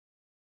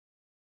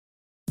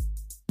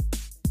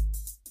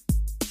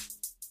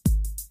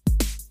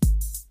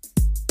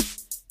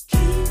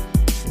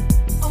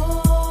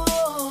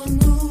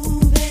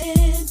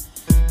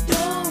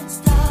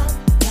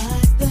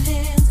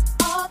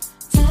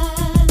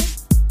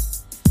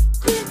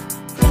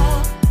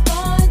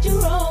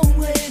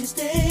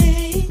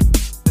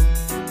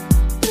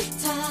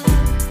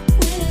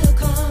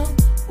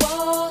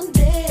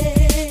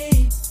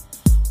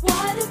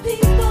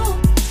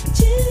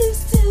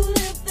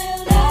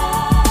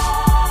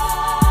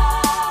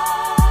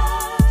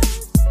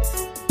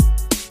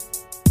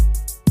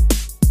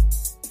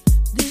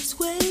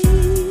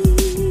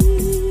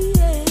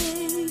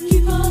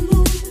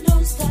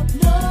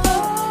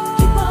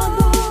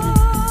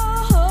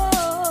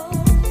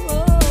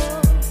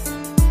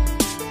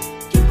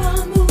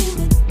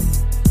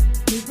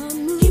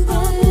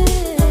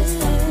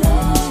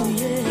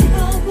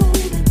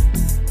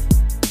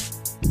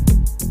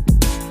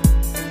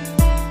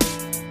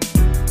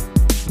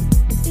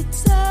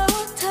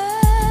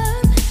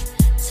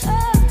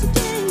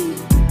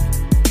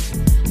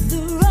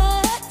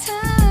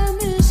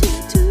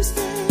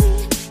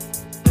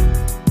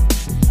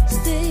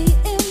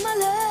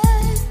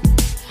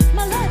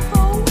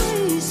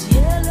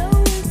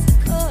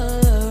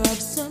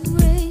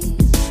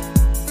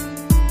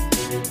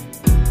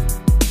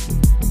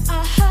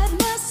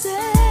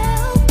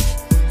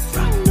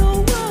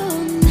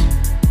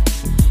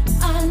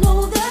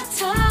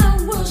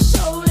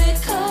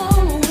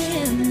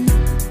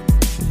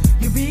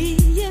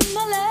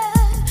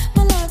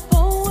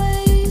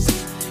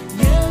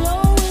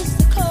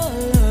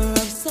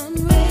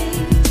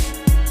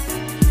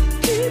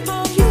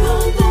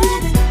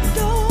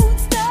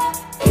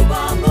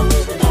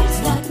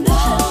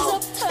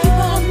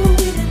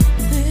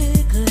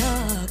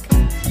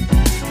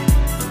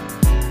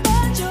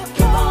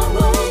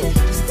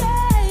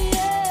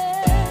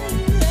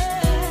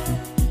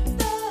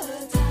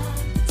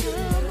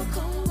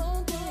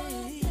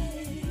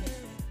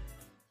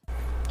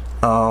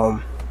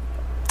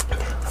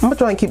I'm gonna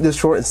try and keep this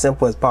short and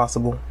simple as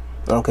possible.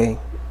 Okay,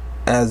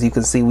 as you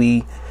can see,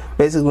 we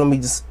basically going to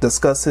be just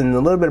discussing a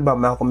little bit about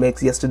Malcolm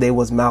X. Yesterday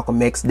was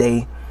Malcolm X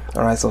Day.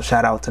 All right, so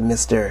shout out to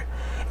Mr.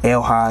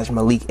 El Haj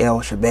Malik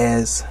El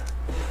Shabazz.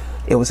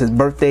 It was his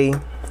birthday,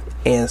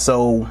 and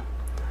so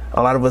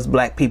a lot of us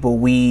black people,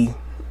 we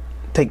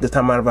take the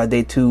time out of our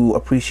day to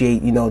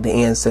appreciate, you know, the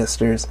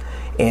ancestors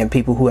and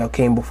people who have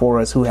came before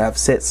us, who have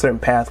set certain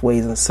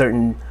pathways and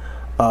certain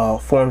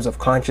forms of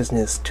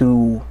consciousness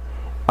to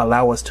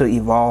allow us to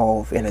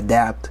evolve and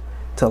adapt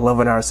to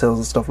loving ourselves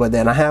and stuff like that.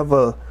 And I have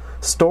a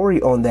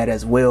story on that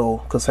as well,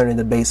 concerning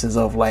the basis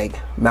of like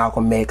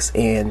Malcolm X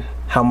and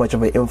how much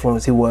of an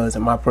influence he was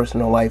in my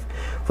personal life.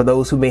 For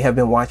those who may have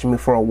been watching me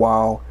for a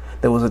while,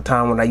 there was a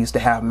time when I used to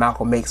have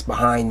Malcolm X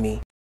behind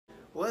me.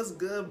 What's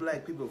good,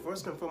 black people?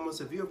 First and foremost,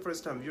 if you're a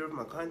first-time viewer of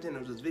my content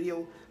or this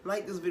video,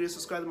 like this video,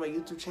 subscribe to my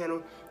YouTube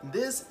channel.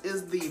 This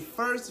is the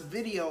first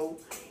video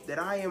that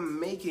I am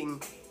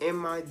making in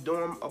my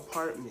dorm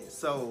apartment,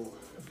 so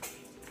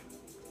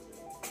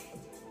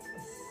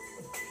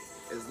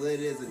it's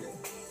lit, isn't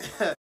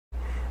it?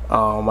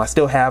 I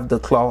still have the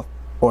cloth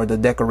or the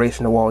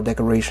decoration, the wall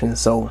decoration,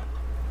 so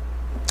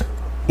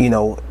you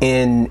know,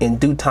 in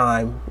due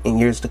time, in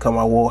years to come,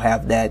 I will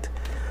have that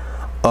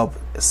up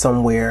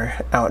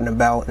somewhere out and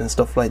about and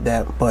stuff like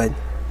that. But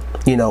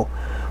you know,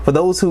 for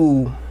those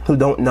who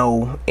don't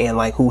know and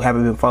like who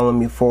haven't been following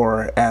me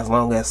for as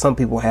long as some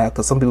people have,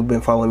 because some people have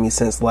been following me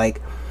since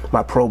like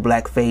my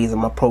pro-black phase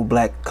and my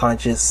pro-black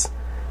conscious,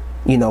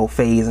 you know,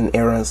 phase and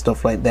era and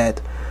stuff like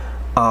that,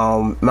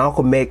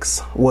 Malcolm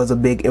X was a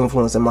big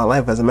influence in my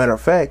life. As a matter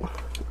of fact,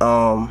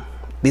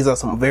 these are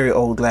some very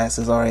old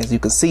glasses. All right, as you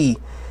can see,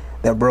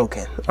 they're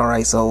broken. All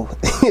right, so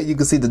you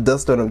can see the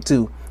dust on them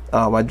too.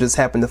 I just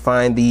happened to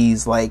find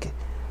these like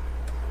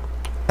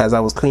as I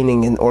was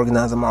cleaning and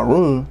organizing my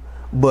room.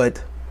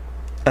 But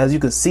as you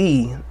can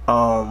see,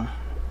 I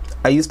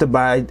used to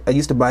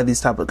buy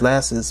these type of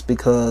glasses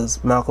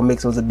because Malcolm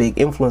X was a big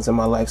influence in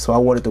my life. So I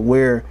wanted to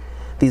wear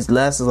these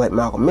glasses like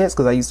Malcolm X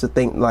because I used to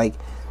think like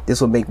this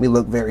would make me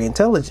look very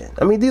intelligent.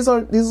 I mean, these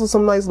are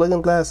some nice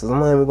looking glasses. I'm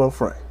not even gonna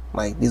front.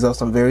 Like, these are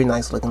some very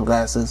nice looking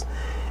glasses.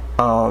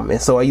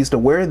 And so I used to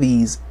wear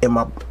these in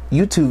my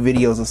YouTube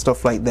videos and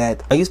stuff like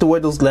that. I used to wear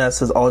those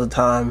glasses all the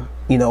time,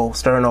 you know,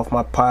 starting off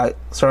my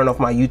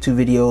YouTube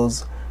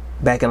videos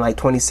back in like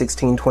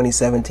 2016,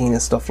 2017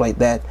 and stuff like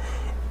that.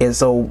 And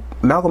so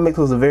Malcolm X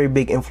was a very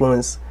big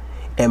influence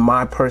in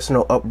my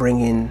personal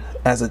upbringing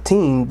as a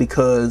teen,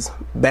 because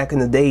back in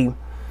the day,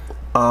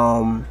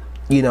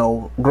 you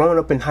know, growing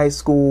up in high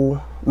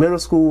school, middle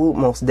school,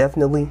 most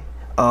definitely,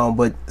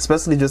 but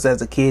especially just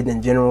as a kid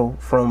in general,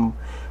 from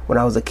when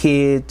I was a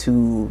kid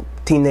to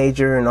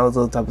teenager and all those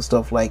other type of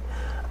stuff, like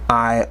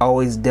I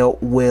always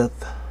dealt with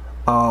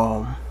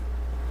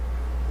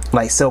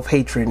like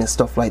self-hatred and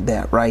stuff like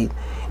that, right?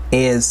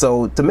 And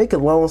so to make a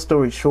long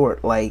story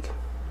short, like,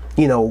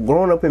 you know,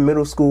 growing up in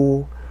middle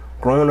school,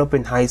 growing up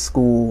in high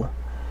school,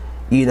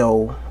 you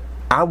know,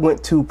 I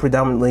went to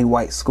predominantly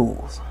white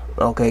schools.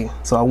 Okay,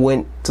 so I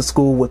went to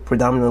school with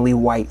predominantly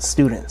white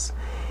students,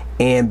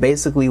 and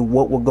basically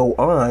what would go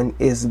on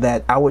is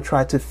that I would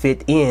try to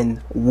fit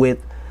in with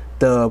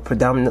the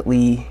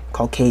predominantly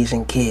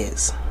Caucasian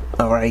kids.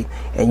 All right,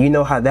 and you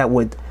know how that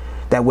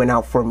went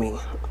out for me.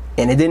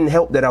 And it didn't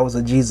help that I was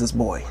a Jesus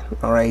boy.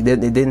 All right, it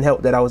didn't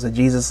help that I was a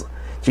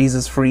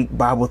Jesus freak,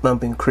 Bible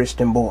thumping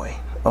Christian boy.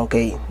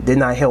 Okay, did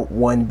not help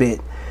one bit.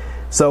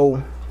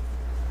 So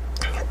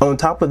on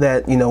top of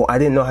that, you know, I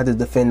didn't know how to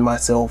defend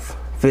myself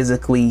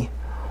physically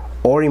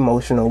or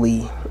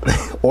emotionally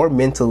or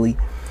mentally.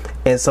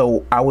 And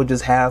so I would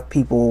just have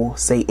people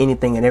say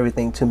anything and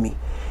everything to me.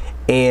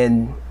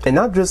 And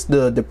not just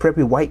the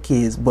preppy white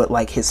kids, but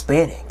like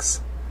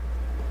Hispanics.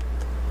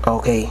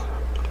 Okay,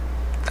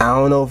 I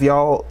don't know if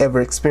y'all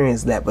ever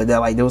experienced that, but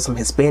there was some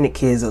Hispanic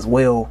kids as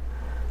well.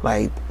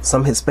 Like,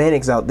 some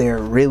Hispanics out there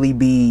really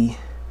be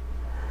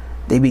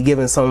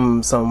giving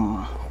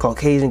some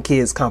Caucasian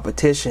kids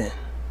competition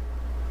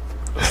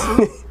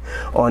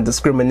on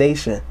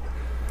discrimination.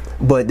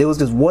 But there was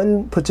this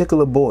one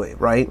particular boy,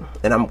 right?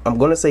 And I'm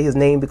going to say his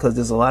name because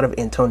there's a lot of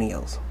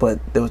Antonios. But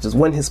there was this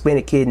one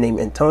Hispanic kid named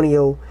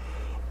Antonio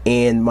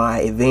in my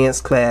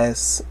advanced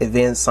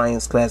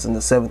science class in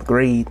the 7th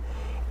grade.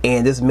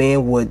 And this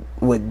man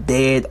would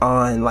dead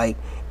on, like,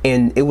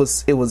 and it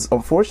was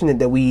unfortunate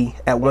that we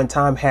at one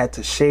time had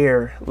to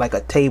share like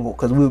a table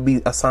because we would be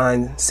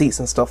assigned seats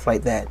and stuff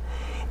like that.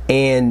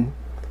 And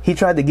he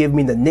tried to give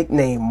me the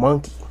nickname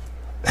Monkey.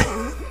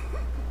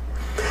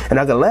 And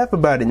I can laugh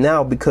about it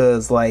now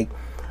because, like,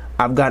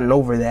 I've gotten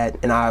over that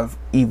and I've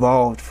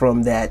evolved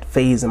from that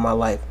phase in my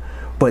life.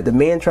 But the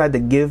man tried to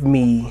give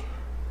me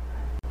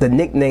the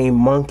nickname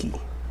Monkey.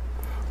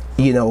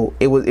 You know,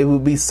 it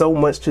would be so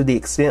much to the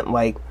extent,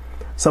 like,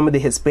 some of the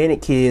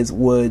Hispanic kids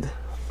would,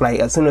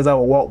 like, as soon as I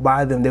would walk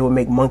by them, they would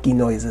make monkey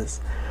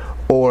noises.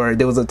 Or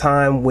there was a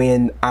time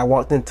when I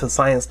walked into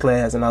science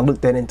class and I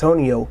looked at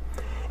Antonio,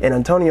 and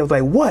Antonio was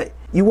like, "What?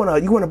 You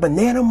want a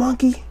banana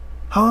monkey?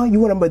 Huh? You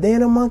want a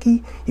banana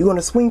monkey? You want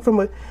to swing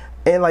from a..."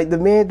 And like the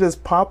man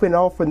just popping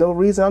off for no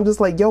reason. I'm just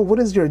like, yo, what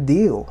is your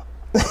deal?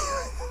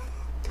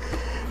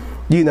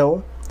 You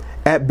know,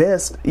 at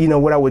best, you know,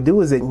 what I would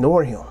do is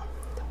ignore him.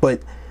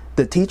 But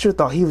the teacher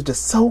thought he was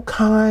just so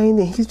kind,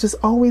 and he's just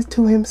always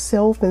to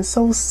himself, and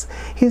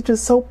he's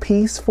just so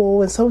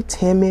peaceful and so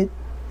timid.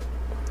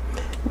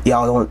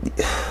 Y'all don't,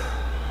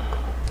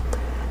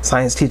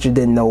 science teacher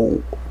didn't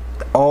know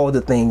all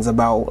the things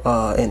about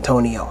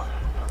Antonio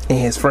and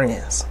his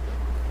friends.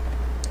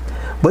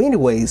 But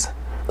anyways,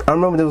 I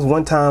remember there was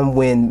one time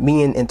when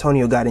me and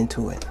Antonio got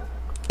into it,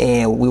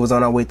 and we was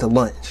on our way to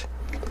lunch,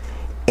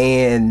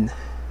 and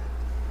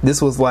this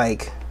was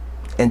like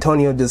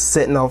Antonio just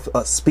setting off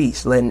a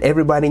speech, letting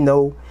everybody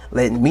know,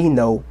 letting me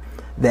know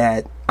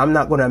that I'm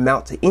not going to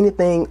amount to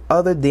anything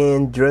other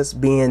than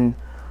just being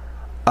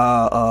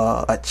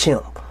a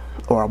chimp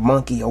or a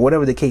monkey or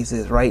whatever the case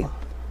is, right?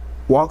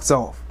 Walks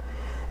off.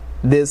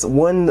 This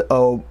one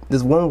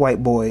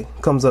white boy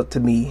comes up to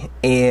me,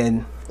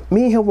 and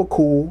me and him were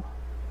cool,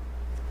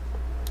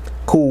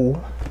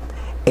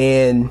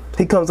 and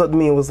he comes up to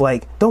me and was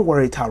like, "Don't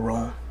worry,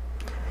 Tyrone.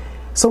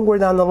 Somewhere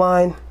down the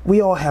line,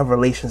 we all have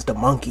relations to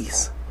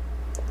monkeys."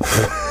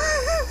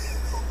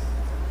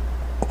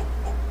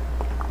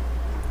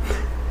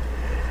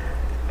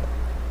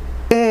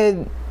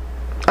 And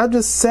I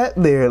just sat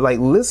there like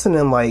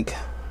listening, like,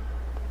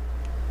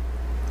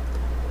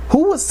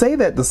 who would say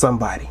that to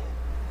somebody?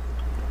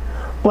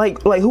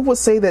 Like who would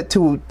say that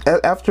to,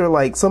 after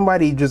like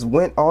somebody just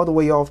went all the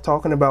way off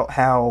talking about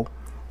how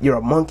you're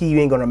a monkey, you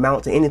ain't gonna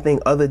amount to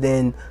anything other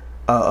than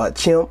a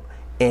chimp,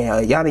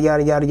 and yada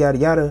yada yada yada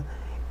yada.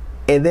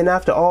 And then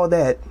after all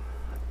that,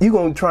 you're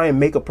going to try and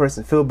make a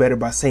person feel better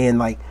by saying,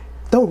 like,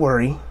 don't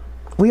worry,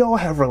 we all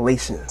have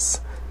relations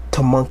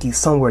to monkeys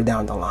somewhere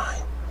down the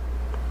line.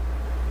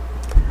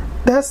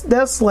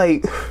 That's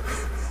like,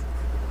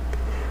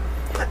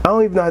 I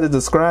don't even know how to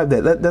describe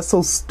that. That's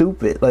so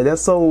stupid. Like,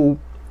 that's so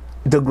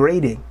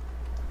degrading.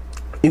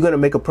 You're going to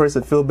make a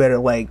person feel better.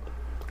 Like,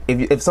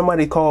 if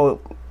somebody called,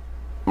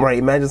 right,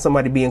 imagine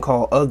somebody being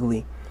called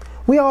ugly.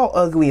 We all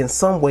ugly in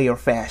some way or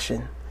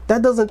fashion.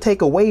 That doesn't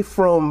take away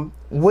from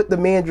what the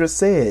man just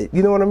said.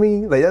 You know what I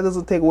mean? Like, that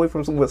doesn't take away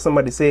from what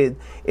somebody said.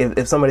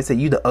 If somebody said,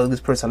 you the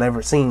ugliest person I've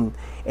ever seen,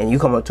 and you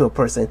come up to a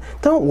person,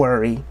 don't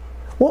worry,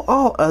 we're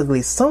all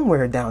ugly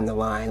somewhere down the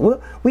line.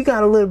 We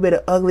got a little bit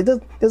of ugly.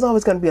 There's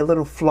always going to be a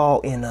little flaw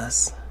in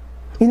us.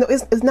 You know,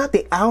 it's not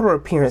the outer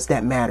appearance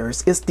that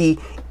matters. It's the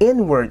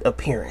inward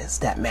appearance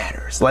that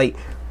matters. Like,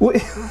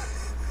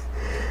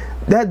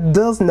 that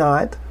does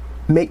not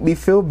make me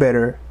feel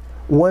better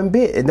one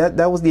bit. And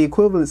that was the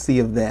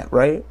equivalency of that,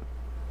 right?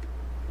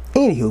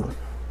 Anywho,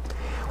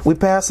 we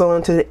pass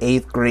on to the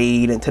 8th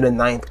grade and to the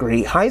 9th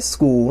grade. High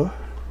school,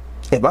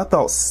 if I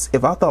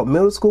thought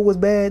middle school was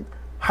bad,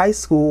 high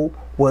school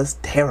was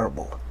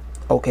terrible.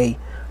 Okay,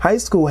 high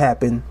school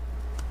happened,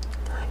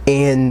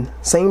 and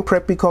same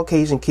preppy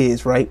Caucasian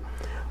kids, right?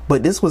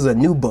 But this was a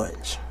new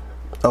bunch.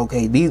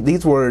 Okay,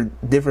 these were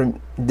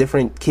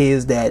different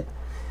kids that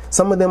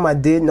some of them I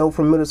did know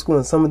from middle school,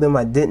 and some of them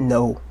I didn't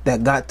know,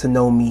 that got to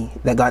know me,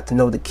 that got to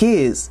know the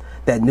kids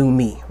that knew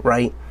me,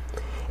 right?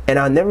 And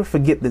I'll never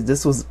forget that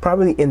this was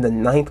probably in the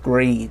 9th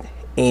grade,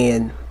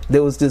 and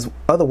there was this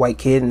other white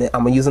kid, and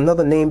I'm gonna use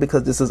another name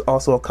because this is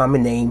also a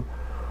common name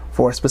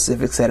for a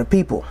specific set of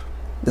people.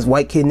 This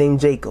white kid named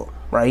Jacob,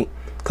 right,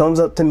 comes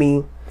up to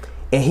me,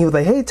 and he was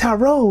like, hey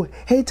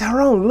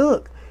Tyrone,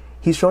 look.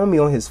 He's showing me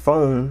on his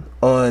phone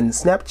on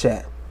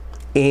Snapchat,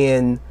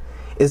 and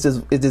it's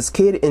this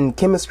kid in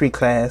chemistry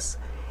class,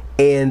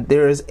 and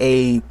there's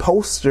a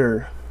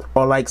poster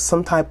or like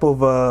some type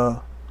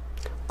of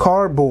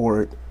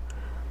cardboard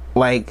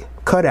like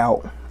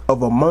cutout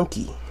of a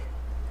monkey,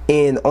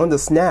 and on the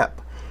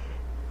snap,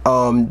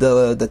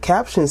 the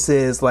caption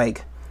says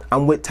like,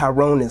 I'm with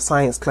Tyrone in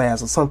science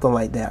class or something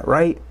like that,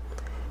 right?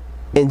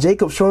 And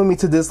Jacob showing me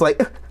to this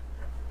like,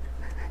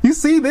 you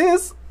see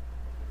this?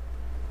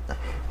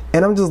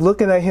 And I'm just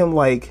looking at him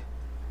like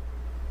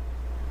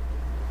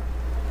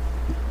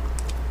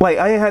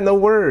I ain't had no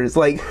words.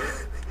 Like,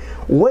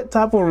 what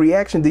type of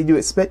reaction did you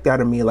expect out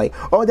of me? Like,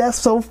 oh, that's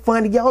so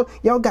funny,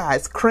 y'all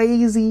guys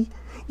crazy,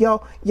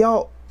 y'all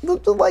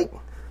like,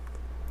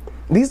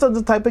 these are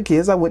the type of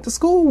kids I went to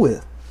school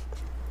with.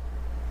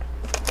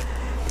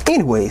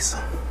 Anyways,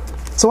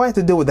 so I had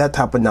to deal with that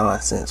type of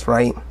nonsense,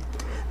 right?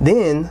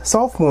 Then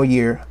sophomore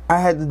year, I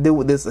had to deal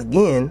with this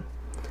again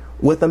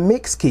with a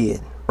mixed kid,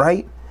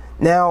 right?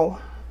 Now,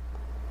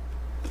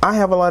 I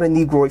have a lot of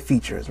Negroid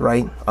features,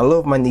 right? I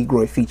love my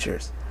Negroid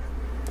features.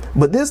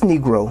 But this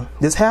Negro,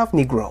 this half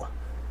Negro,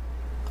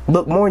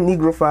 looked more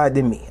Negrofied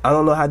than me. I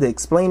don't know how to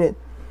explain it,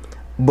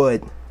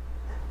 but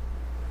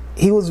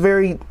he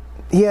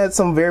had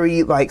some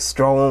very like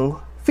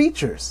strong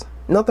features.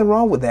 Nothing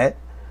wrong with that.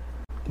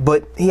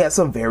 But he had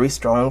some very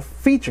strong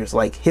features.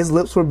 Like, his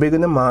lips were bigger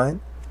than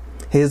mine.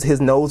 His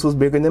nose was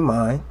bigger than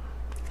mine.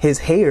 His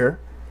hair,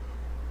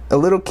 a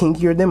little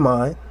kinkier than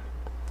mine.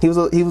 He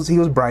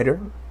was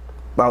brighter,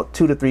 about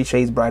 2 to 3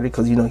 shades brighter,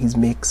 because, you know, he's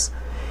mixed.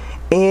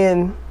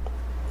 And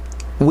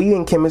we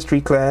in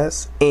chemistry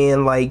class,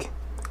 and like,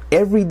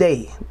 every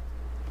day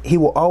he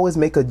will always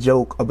make a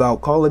joke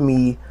about calling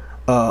me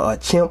a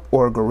chimp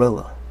or a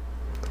gorilla.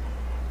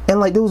 And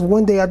like there was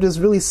one day I just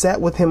really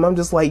sat with him. I'm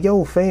just like,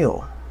 yo,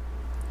 Fail,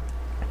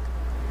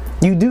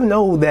 you do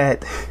know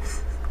that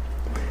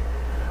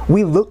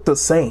we look the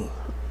same.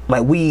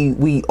 Like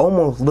we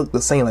almost look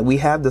the same. Like we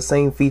have the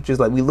same features.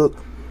 Like we look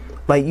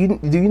like you.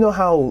 Do you know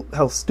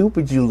how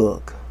stupid you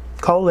look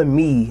calling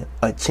me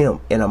a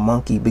chimp and a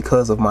monkey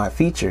because of my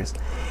features?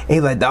 And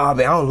he's like, dawg,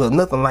 man, I don't look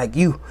nothing like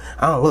you.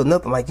 I don't look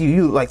nothing like you.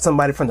 You look like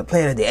somebody from the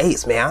Planet of the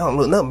Apes, man. I don't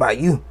look nothing like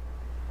you.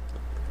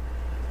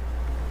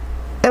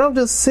 And I'm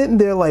just sitting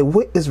there like,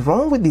 what is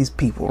wrong with these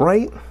people,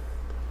 right?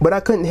 But I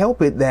couldn't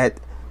help it that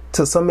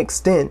to some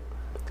extent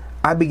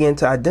I began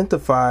to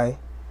identify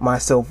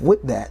myself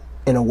with that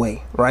in a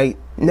way, right?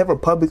 Never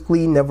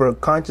publicly, never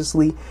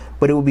consciously,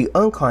 but it would be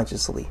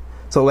unconsciously.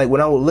 So like when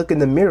I would look in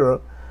the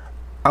mirror,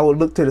 I would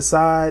look to the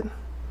side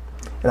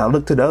and I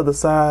look to the other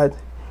side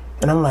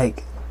and I'm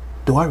like,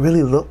 do I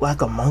really look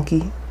like a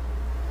monkey?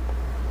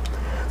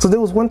 So there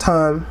was one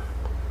time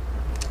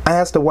I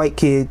asked a white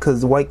kid,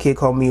 because the white kid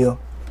called me a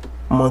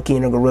monkey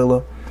and a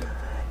gorilla,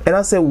 and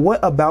I said, what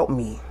about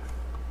me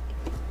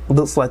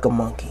looks like a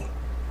monkey?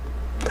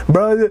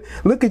 Brother,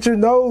 look at your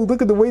nose.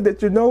 Look at the way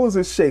that your nose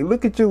is shaped.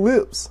 Look at your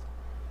lips.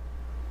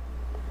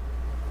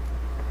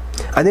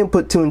 I didn't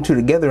put two and two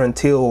together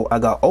until I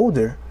got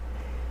older.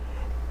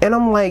 And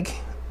I'm like,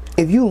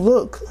 if you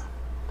look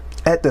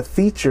at the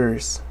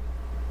features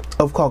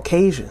of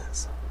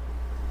Caucasians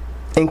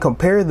and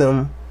compare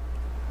them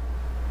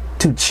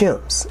to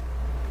chimps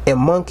and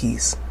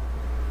monkeys,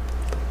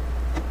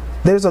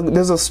 there's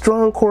a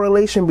strong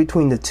correlation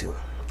between the two.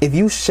 If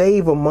you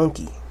shave a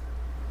monkey,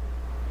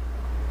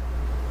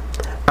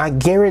 I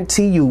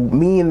guarantee you,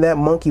 me and that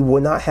monkey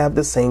will not have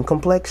the same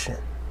complexion.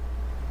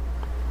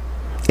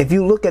 If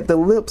you look at the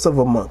lips of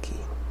a monkey,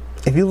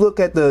 if you look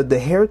at the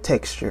hair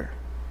texture,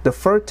 the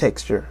fur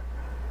texture,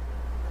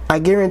 I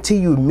guarantee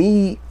you,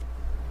 me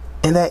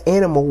and that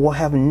animal will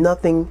have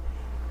nothing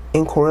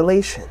in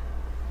correlation.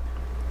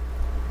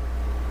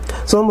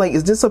 So I'm like,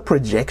 is this a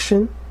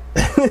projection?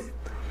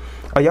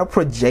 Are y'all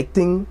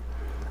projecting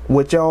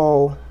what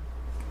y'all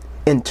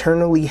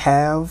internally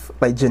have,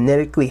 like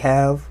genetically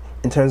have,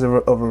 in terms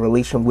of a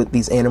relation with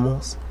these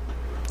animals?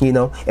 You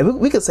know, and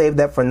we could save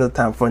that for another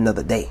time, for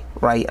another day,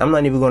 right? I'm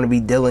not even going to be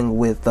dealing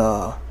with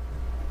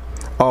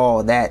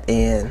all that,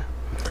 and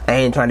I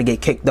ain't trying to get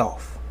kicked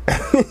off.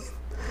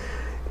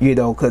 You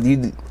know, because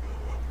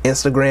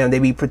Instagram, they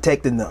be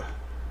protecting them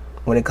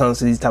when it comes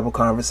to these type of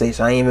conversations.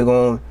 I ain't even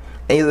going,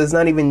 it's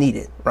not even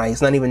needed, right?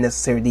 It's not even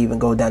necessary to even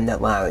go down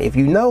that line. If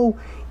you know,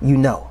 you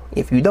know.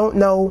 If you don't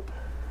know,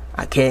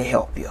 I can't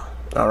help you,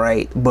 all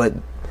right? But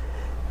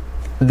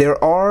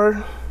there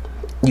are,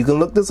 you can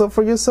look this up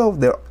for yourself.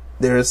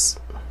 There's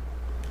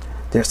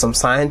some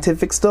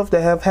scientific stuff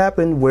that have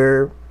happened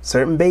where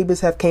certain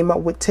babies have came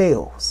out with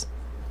tails.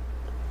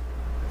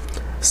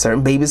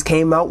 Certain babies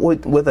came out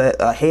with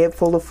a head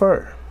full of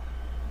fur.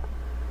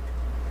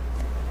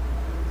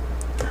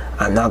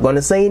 I'm not going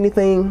to say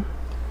anything,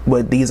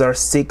 but these are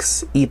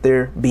 6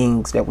 ether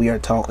beings that we are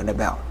talking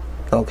about,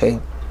 okay?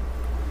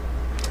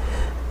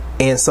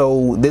 And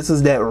so this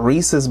is that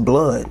rhesus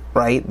blood,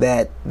 right,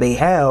 that they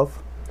have,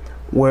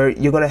 where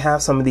you're going to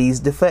have some of these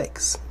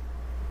defects.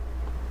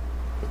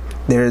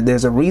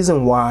 There's a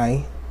reason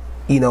why,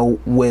 you know,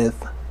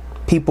 with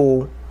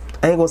people,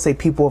 I ain't going to say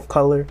people of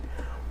color,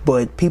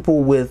 but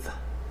people with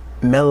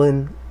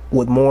more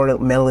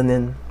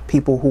melanin,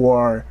 people who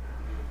are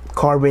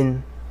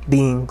carbon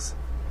beings,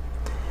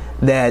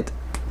 that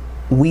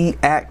we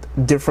act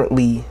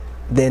differently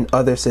than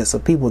other sets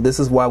of people. This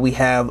is why we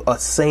have a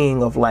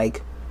saying of like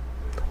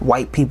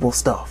white people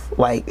stuff.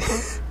 Like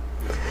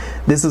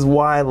this is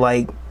why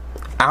like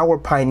our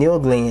pineal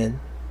gland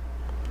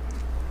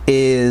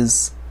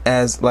is,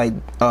 as like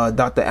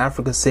Dr.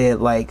 Africa said,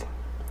 like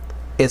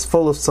it's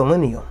full of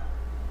selenium,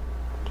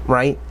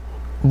 right?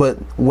 But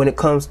when it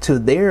comes to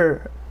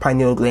their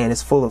pineal gland,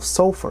 it's full of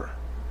sulfur.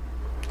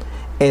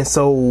 And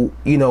so,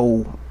 you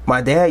know,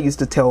 my dad used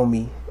to tell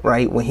me,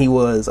 right, when he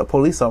was a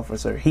police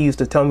officer, he used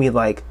to tell me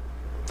like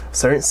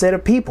certain set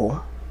of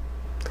people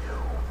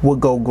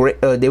would go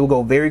they would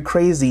go very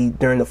crazy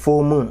during the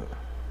full moon,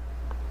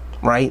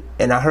 right?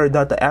 And I heard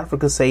Dr.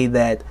 Africa say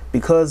that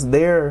because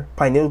their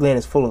pineal gland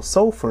is full of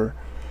sulfur,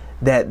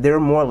 that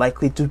they're more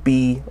likely to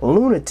be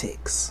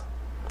lunatics.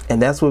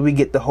 And that's where we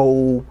get the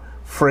whole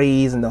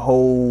phrase and the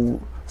whole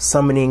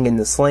summoning and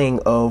the slang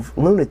of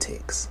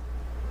lunatics.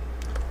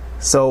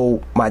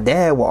 So my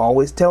dad will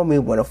always tell me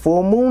when a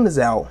full moon is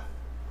out,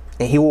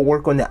 and he will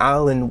work on the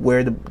island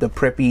where the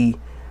preppy,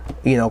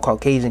 you know,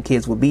 Caucasian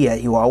kids would be at,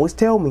 he will always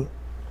tell me,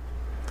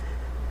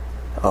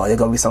 oh, there's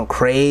gonna be some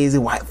crazy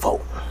white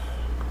folk.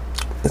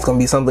 It's gonna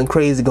be something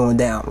crazy going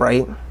down,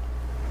 right?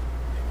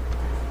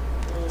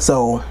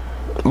 So,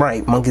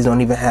 right, monkeys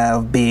don't even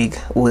have big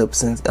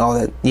lips and all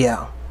that.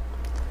 Yeah.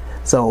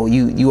 So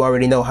you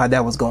already know how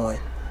that was going.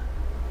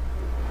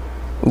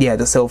 Yeah,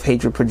 the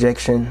self-hatred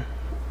projection,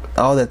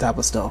 all that type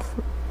of stuff.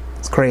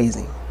 It's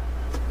crazy.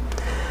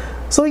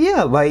 So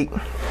yeah, like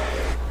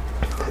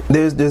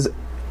there's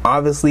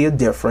obviously a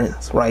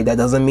difference, right? That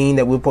doesn't mean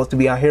that we're supposed to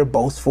be out here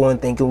boastful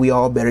and thinking we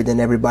all better than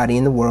everybody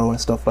in the world and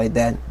stuff like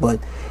that. But,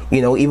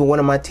 you know, even one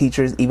of my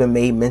teachers even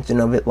made mention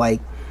of it, like,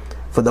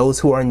 for those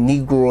who are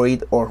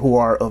Negroid or who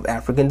are of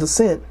African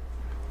descent,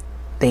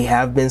 they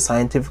have been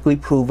scientifically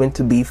proven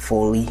to be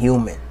fully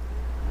human,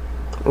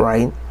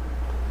 right?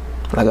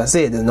 Like I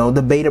said, there's no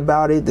debate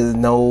about it. There's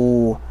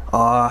no,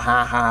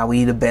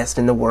 we the best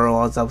in the world,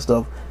 all that type of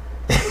stuff.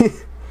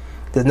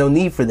 There's no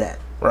need for that,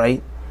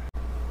 right?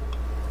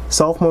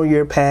 Sophomore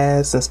year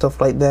passed and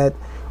stuff like that.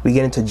 We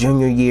get into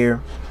junior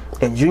year.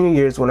 And junior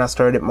year is when I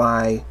started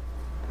my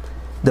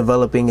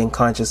developing in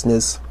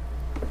consciousness.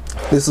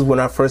 This is when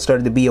I first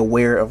started to be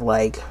aware of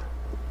like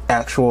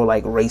actual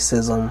like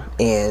racism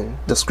and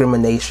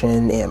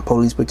discrimination and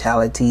police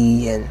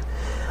brutality and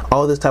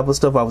all this type of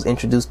stuff. I was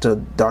introduced to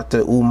Dr.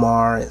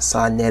 Umar and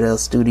Sa-Neter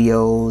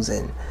Studios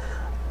and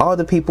all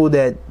the people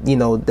that, you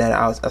know, that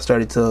I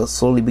started to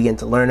slowly begin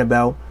to learn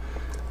about.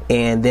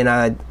 And then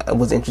I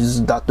was introduced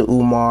to Dr.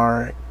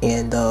 Umar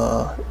and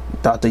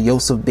Dr.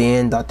 Yosef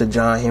Ben, Dr.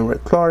 John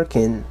Henrik Clarke,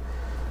 and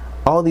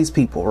all these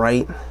people,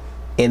 right?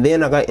 And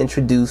then I got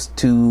introduced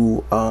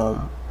to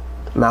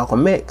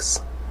Malcolm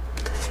X.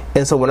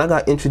 And so when I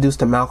got introduced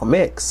to Malcolm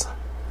X,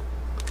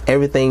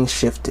 everything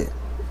shifted,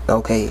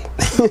 okay?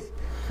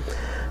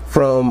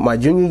 From my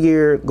junior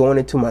year going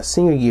into my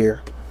senior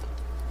year,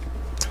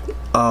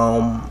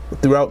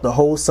 throughout the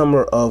whole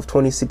summer of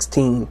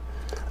 2016,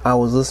 I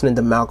was listening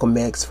to Malcolm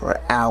X for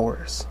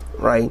hours,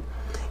 right?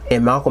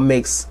 And Malcolm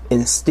X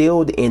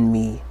instilled in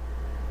me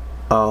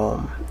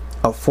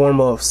a form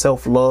of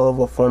self-love,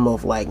 a form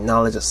of like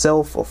knowledge of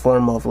self, a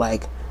form of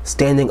like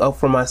standing up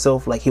for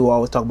myself. Like he will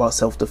always talk about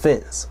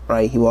self-defense,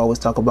 right? He will always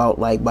talk about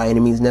like by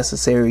any means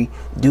necessary,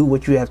 do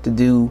what you have to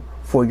do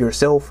for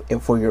yourself and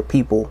for your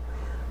people,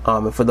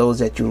 and for those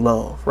that you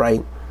love,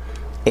 right?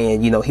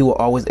 And you know, he will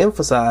always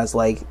emphasize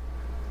like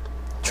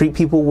treat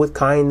people with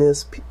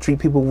kindness, treat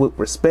people with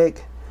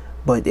respect.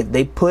 But if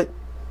they put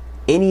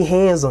any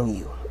hands on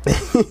you,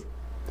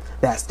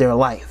 that's their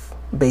life,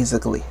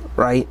 basically,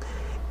 right?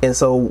 And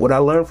so what I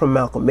learned from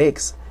Malcolm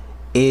X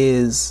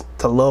is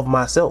to love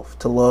myself,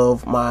 to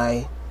love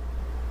my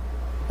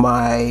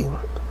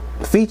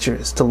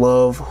features, to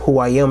love who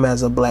I am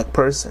as a black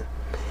person.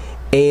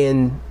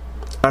 And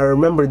I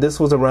remember this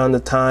was around the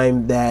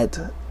time that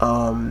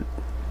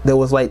there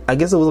was like, I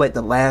guess it was like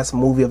the last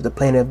movie of the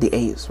Planet of the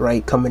Apes,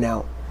 right, coming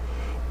out.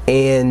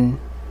 And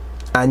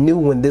I knew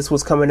when this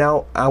was coming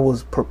out, I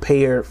was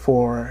prepared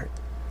for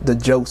the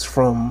jokes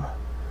from,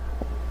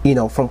 you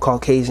know, from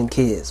Caucasian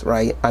kids,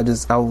 right? I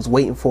was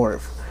waiting for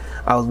it.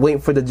 I was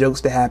waiting for the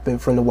jokes to happen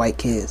from the white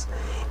kids.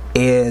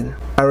 And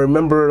I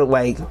remember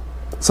like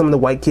some of the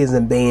white kids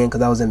in band,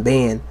 because I was in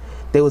band,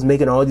 they was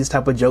making all these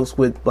type of jokes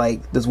with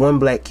like this one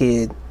black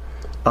kid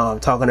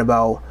talking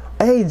about,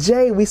 hey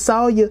Jay, we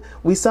saw you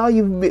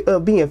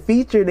being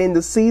featured in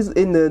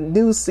the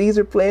new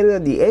Caesar Planet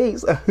of the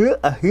Apes.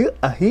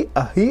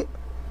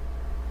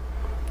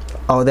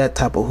 All that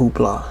type of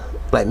hoopla,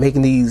 like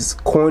making these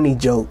corny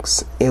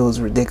jokes. It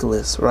was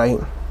ridiculous, right?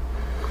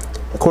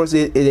 Of course,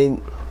 it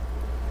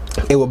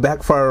will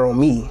backfire on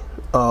me,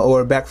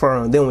 or backfire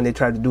on them when they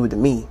tried to do it to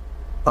me,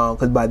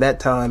 because by that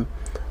time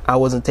I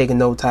wasn't taking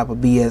no type of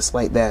BS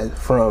like that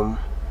from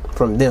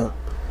them.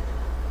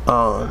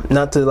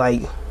 Not to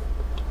like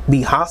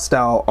be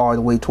hostile all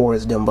the way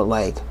towards them, but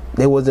like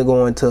it wasn't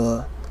going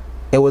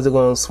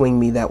to swing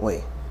me that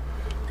way,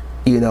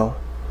 you know.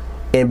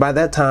 And by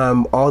that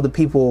time, all the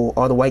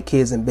white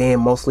kids in band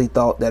mostly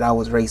thought that I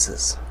was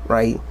racist,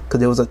 right? Because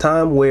there was a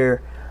time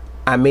where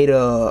I made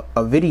a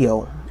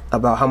video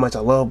about how much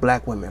I love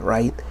black women,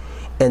 right?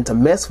 And to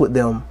mess with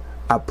them,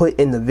 I put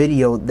in the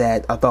video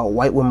that I thought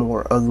white women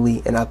were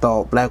ugly and I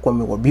thought black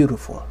women were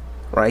beautiful,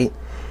 right?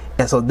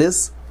 And so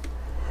this,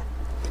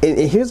 and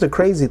here's the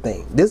crazy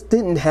thing, this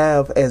didn't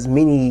have as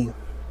many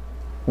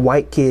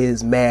white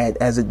kids mad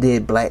as it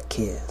did black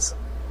kids.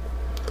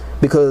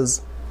 Because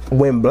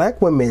when black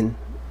women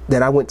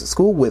that I went to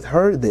school with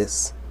heard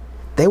this,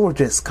 they were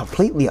just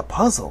completely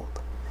puzzled.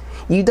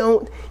 You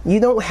don't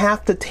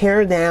have to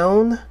tear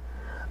down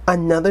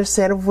another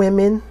set of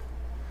women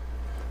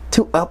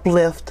to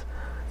uplift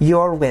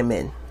your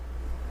women.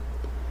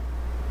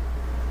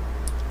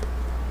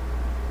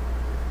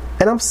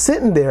 And I'm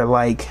sitting there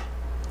like,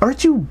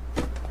 aren't you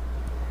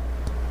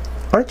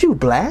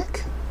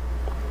black?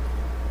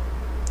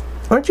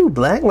 Aren't you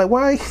black? Like,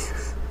 why?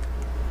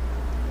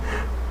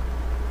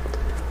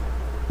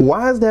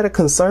 Why is that a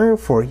concern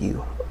for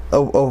you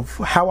of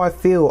how I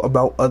feel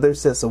about other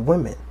sets of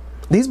women?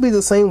 These be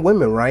the same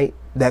women, right,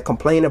 that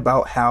complain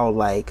about how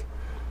like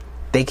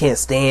they can't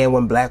stand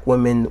when black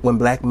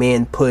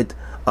men put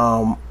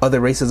other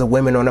races of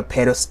women on a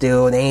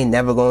pedestal. They ain't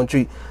never gonna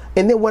treat.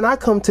 And then when I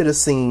come to the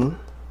scene,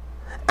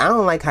 I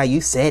don't like how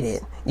you said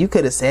it. You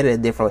could have said it a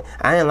different way.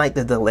 I didn't like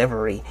the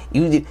delivery.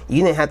 You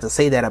didn't have to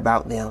say that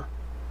about them.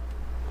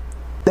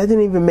 That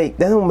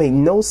don't make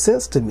no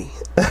sense to me.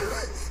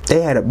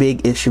 They had a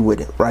big issue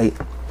with it, right?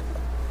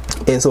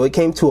 And so it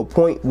came to a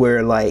point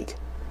where like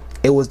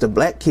it was the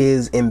black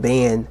kids in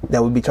band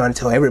that would be trying to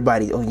tell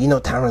everybody, oh, you know,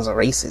 Tyrone's a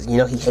racist. You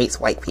know, he hates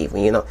white people.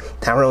 You know,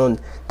 Tyrone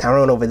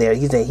over there,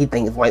 he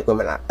thinks white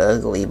women are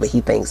ugly, but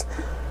he thinks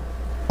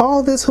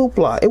all this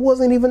hoopla. It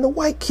wasn't even the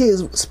white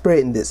kids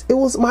spreading this. It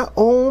was my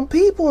own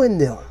people in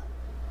them.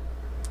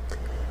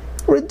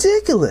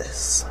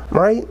 Ridiculous,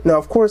 right? Now,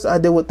 of course, I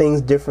deal with things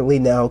differently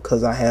now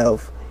because I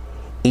have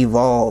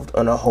evolved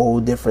on a whole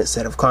different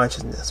set of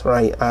consciousness,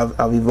 right? I've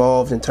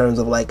evolved in terms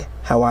of like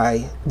how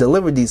I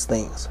deliver these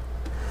things.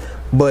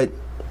 But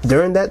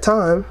during that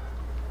time,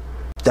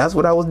 that's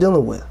what I was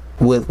dealing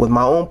with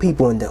my own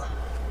people in them.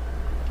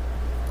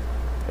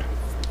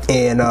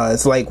 And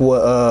it's like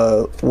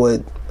what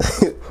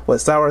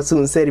Sarah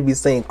Susan said, he'd be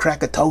saying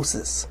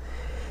crackatosis.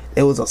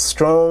 There was a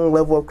strong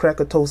level of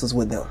crackatosis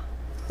with them.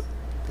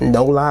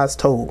 No lies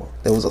told.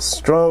 There was a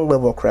strong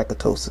level of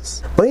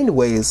crackatosis. But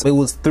anyways, it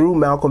was through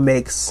Malcolm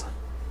X's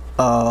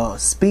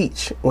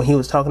speech when he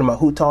was talking about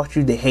who taught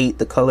you to hate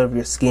the color of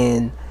your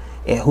skin,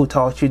 and who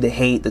taught you to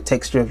hate the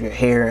texture of your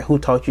hair, and who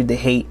taught you to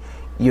hate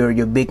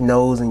your big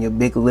nose and your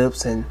big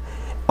lips and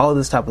all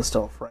this type of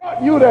stuff, right? Who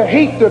taught you to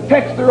hate the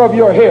texture of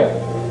your hair?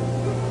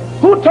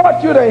 Who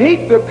taught you to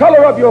hate the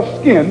color of your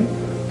skin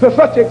to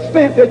such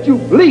extent that you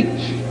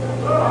bleach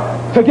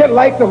to get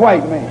like the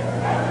white man?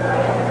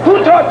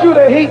 Who taught you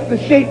to hate the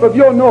shape of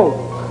your nose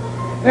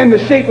and the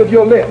shape of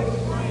your lips?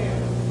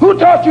 Who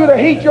taught you to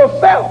hate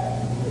yourself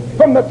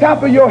from the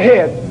top of your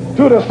head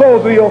to the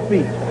soles of your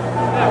feet?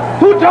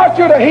 Who taught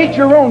you to hate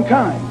your own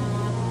kind?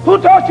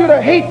 Who taught you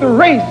to hate the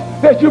race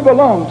that you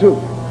belong to?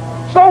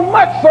 So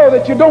much so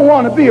that you don't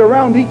want to be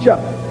around each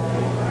other.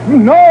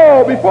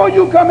 No, before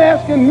you come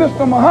asking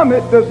Mr.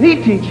 Muhammad, does he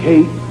teach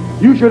hate?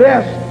 You should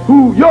ask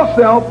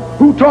yourself,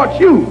 who taught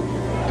you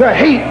to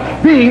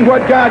hate being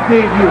what God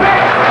gave you?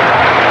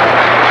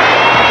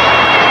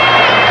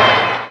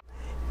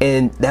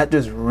 And that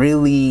just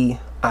really,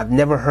 I've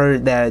never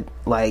heard that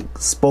like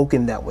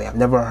spoken that way. I've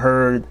never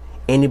heard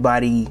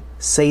anybody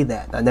say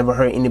that. I never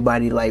heard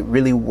anybody like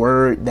really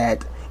word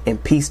that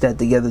and piece that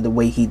together the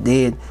way he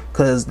did,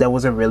 because that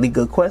was a really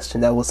good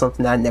question. That was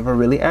something I never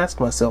really asked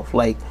myself.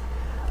 Like,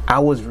 I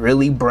was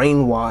really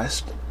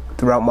brainwashed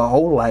throughout my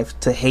whole life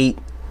to hate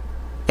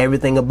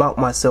everything about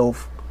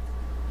myself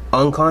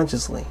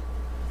unconsciously.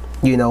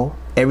 You know,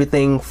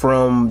 everything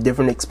from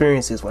different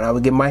experiences. When I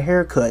would get my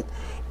hair cut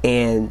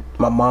and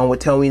my mom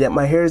would tell me that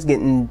my hair is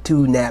getting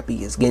too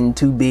nappy, it's getting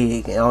too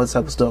big and all this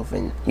type of stuff,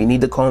 and you need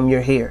to comb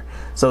your hair.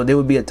 So there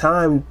would be a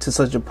time to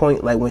such a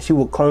point, like when she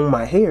would comb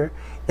my hair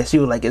and she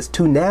was like, it's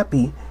too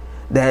nappy,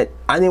 that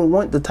I didn't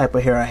want the type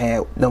of hair I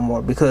had no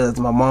more, because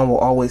my mom would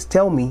always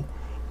tell me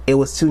it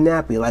was too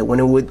nappy. Like when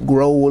it would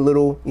grow a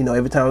little, you know,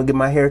 every time I would get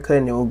my hair cut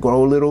and it would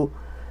grow a little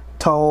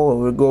tall or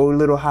it would grow a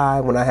little high,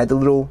 when I had the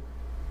little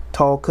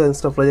tall cut and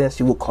stuff like that,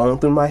 she would comb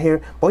through my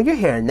hair. Boy, your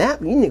hair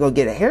nappy, you need to go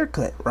get a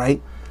haircut,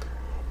 right?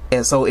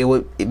 And so it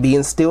would be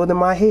instilled in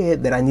my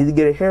head that I need to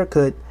get a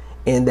haircut,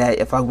 and that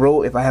if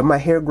I have my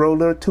hair grow a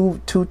little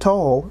too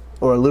tall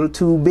or a little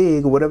too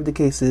big or whatever the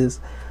case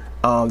is,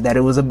 that it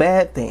was a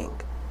bad thing,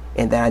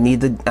 and that I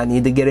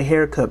need to get a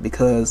haircut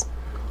because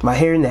my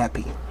hair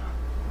nappy.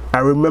 I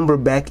remember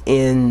back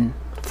in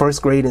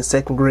first grade and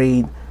second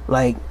grade,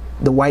 like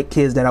the white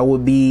kids that I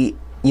would be,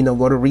 you know,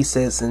 go to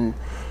recess and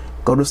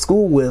go to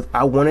school with,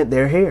 I wanted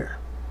their hair.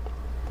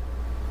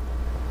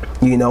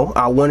 You know,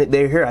 I wanted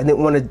their hair. I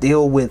didn't want to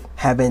deal with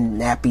having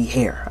nappy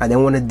hair. I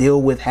didn't want to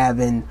deal with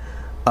having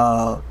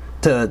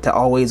to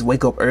always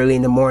wake up early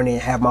in the morning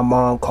and have my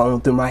mom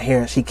comb through my hair,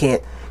 and she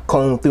can't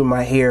comb through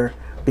my hair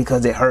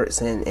because it hurts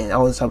and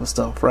all this type of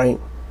stuff, right?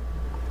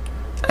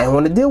 I didn't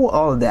want to deal with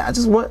all of that.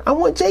 I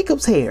want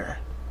Jacob's hair.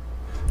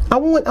 I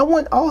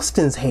want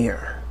Austin's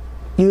hair.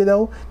 You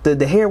know,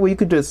 the hair where you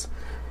could just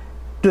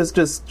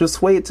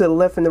sway it to the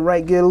left and the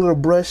right, get a little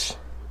brush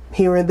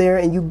here and there,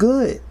 and you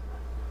good.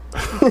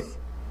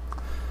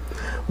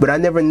 But I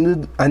never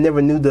knew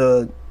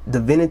the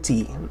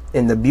divinity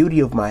and the beauty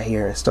of my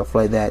hair and stuff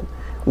like that,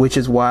 which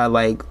is why,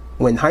 like,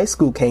 when high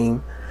school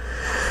came,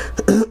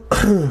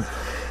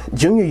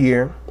 junior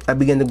year, I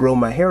began to grow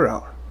my hair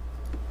out.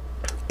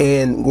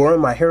 And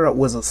growing my hair out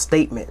was a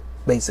statement,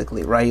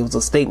 basically, right? It was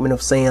a statement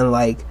of saying,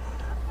 like,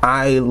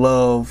 I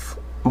love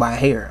my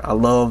hair. I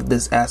love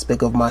this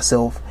aspect of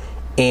myself.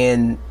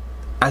 And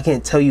I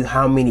can't tell you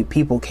how many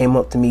people came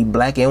up to me,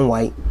 black and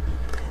white,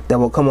 that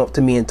will come up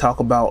to me and talk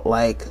about,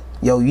 like,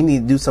 yo, you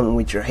need to do something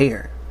with your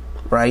hair,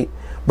 right?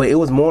 But it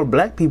was more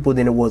black people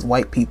than it was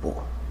white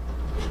people.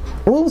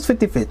 Well, it was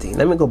 50-50.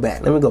 Let me go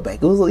back. It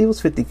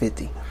was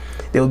 50-50.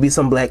 There would be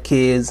some black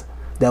kids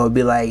that would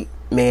be like,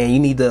 man, you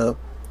need to...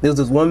 There was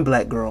this one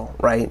black girl,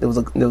 right? There was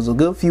a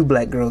good few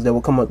black girls that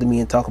would come up to me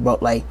and talk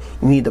about, like,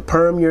 you need to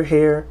perm your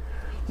hair.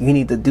 You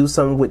need to do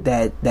something with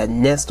that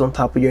nest on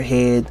top of your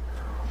head,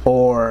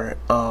 or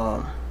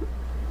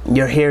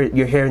your hair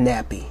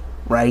nappy,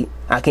 right?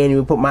 I can't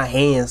even put my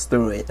hands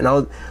through it. And I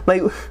was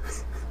like,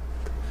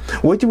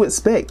 what you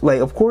expect?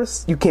 Like, of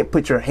course you can't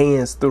put your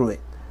hands through it.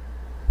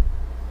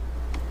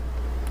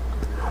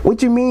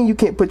 What you mean you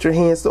can't put your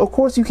hands through? Of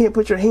course you can't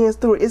put your hands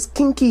through it. It's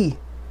kinky.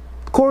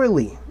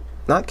 Corley.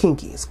 not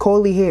kinky. It's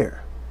coily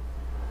hair.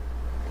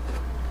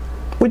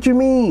 What you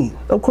mean?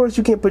 Of course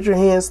you can't put your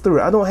hands through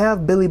it. I don't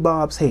have Billy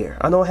Bob's hair.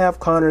 I don't have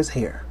Connor's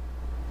hair.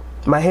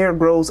 My hair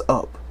grows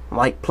up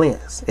like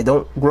plants. It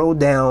don't grow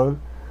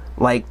down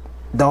like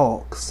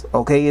dogs.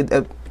 Okay?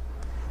 It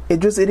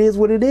is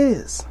what it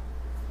is.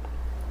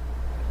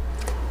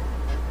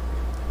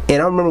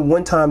 And I remember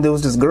one time there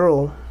was this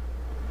girl.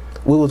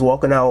 We was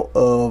walking out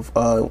of,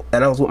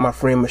 and I was with my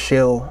friend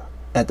Michelle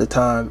at the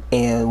time,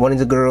 and one of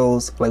the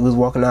girls, like, we was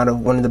walking out of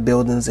one of the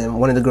buildings, and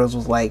one of the girls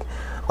was like,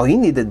 "Oh, you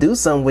need to do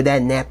something with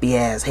that nappy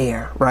ass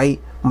hair,"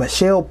 right?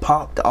 Michelle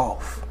popped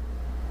off.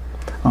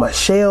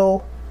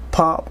 Michelle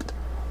popped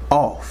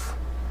off.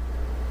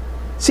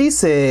 She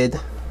said,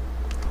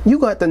 "You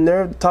got the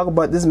nerve to talk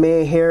about this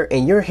man's hair,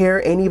 and your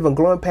hair ain't even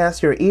growing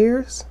past your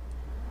ears?"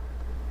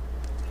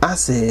 I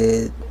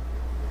said,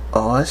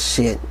 "Oh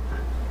shit."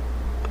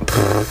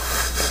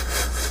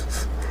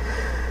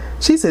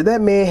 She said,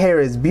 "That man's hair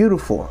is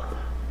beautiful,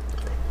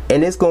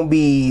 and it's gonna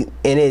be,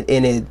 and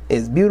it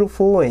is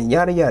beautiful, and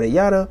yada yada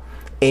yada,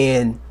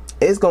 and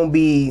it's gonna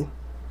be,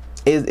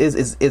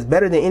 it's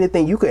better than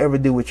anything you could ever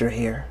do with your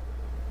hair."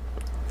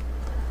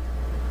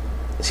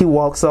 She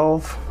walks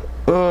off.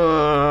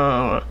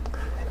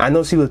 I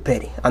know she was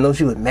petty. I know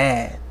she was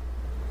mad.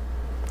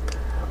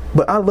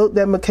 But I looked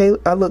at Michelle.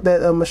 I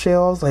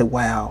was like,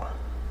 wow.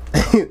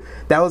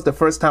 That was the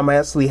first time I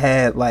actually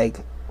had,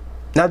 like,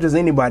 not just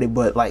anybody,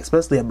 but like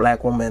especially a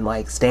black woman,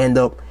 like, stand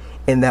up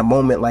in that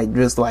moment, like,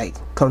 just like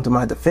come to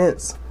my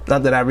defense.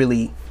 Not that I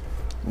really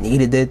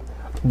needed it,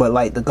 but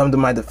like to come to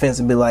my defense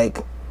and be like,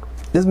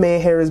 "This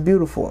man's hair is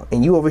beautiful,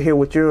 and you over here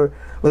with your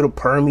little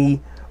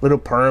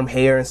perm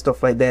hair and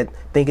stuff like that,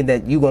 thinking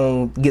that you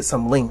gonna get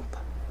some length."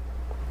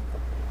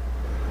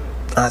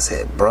 I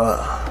said,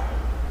 bruh.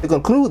 To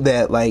conclude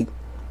that, like,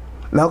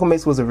 Malcolm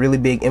X was a really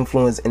big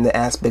influence in the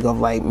aspect of,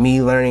 like,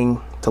 me learning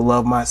to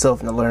love myself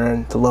and to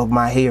learn to love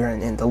my hair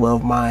and to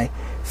love my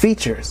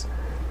features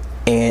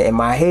and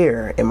my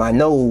hair and my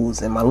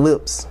nose and my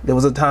lips. There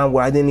was a time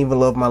where I didn't even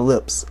love my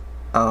lips.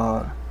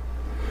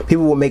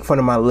 People would make fun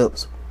of my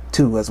lips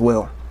too as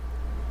well.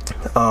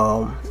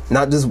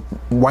 Not just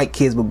white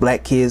kids, but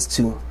black kids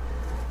too.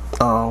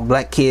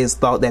 Black kids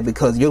thought that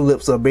because your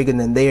lips are bigger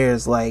than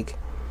theirs, like,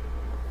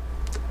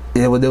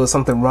 there was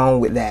something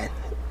wrong with that,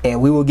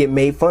 and we would get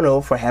made fun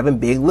of for having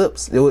big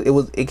lips.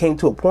 It came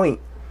to a point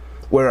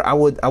where I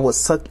would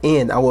suck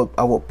in, I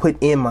would put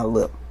in my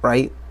lip,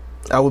 right?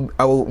 I would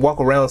walk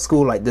around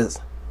school like this.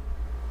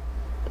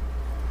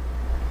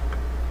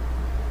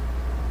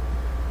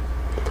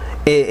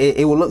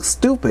 It would look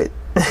stupid.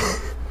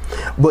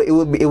 But it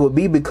would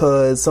be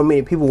because so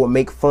many people would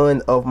make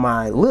fun of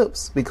my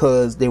lips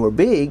because they were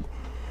big,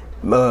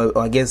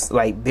 I guess,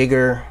 like,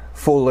 bigger,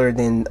 fuller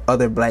than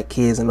other black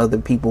kids and other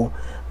people.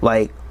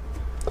 Like,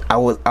 I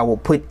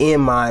would put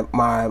in my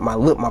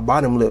lip, my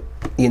bottom lip,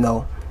 you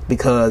know,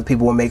 because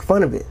people would make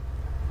fun of it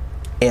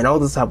and all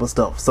this type of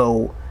stuff.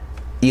 So,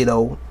 you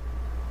know,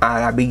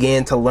 I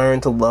began to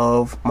learn to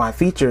love my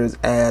features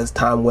as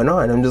time went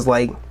on. I'm just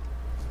like,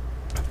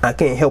 I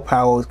can't help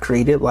how I was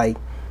created. Like,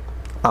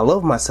 I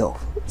love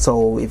myself.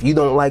 So if you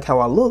don't like how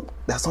I look,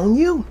 that's on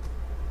you.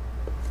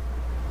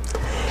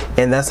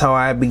 And that's how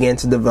I began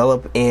to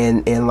develop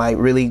and like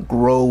really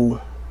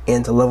grow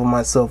into loving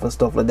myself and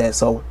stuff like that.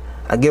 So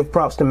I give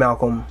props to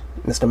Malcolm,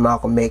 Mr.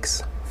 Malcolm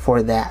X,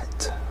 for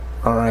that.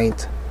 All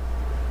right.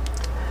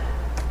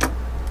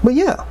 But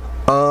yeah,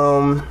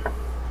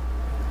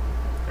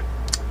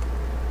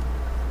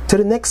 to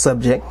the next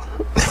subject.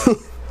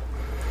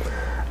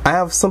 I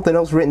have something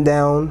else written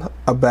down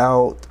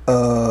about,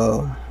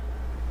 I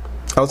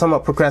was talking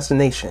about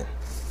procrastination.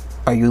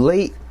 Are you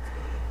late?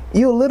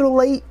 You a little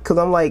late, because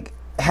I'm like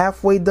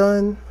halfway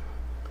done,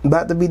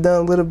 about to be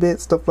done a little bit,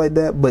 stuff like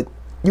that, but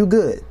you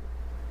good.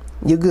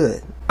 You're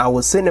good. I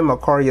was sitting in my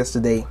car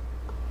yesterday,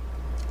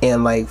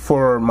 and like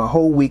for my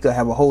whole week, I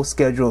have a whole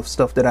schedule of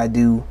stuff that I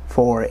do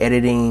for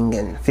editing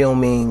and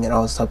filming and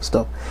all this type of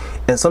stuff.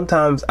 And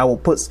sometimes I will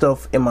put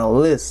stuff in my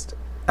list,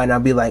 and I'll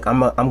be like,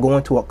 I'm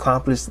going to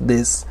accomplish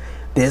this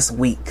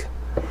week.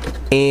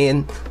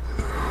 And,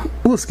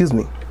 ooh, excuse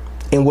me.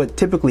 And what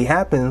typically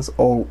happens,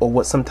 or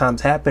what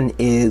sometimes happen,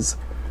 is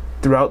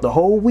throughout the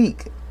whole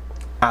week,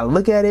 I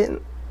look at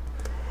it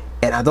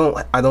and I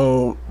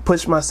don't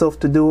push myself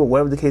to do it,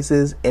 whatever the case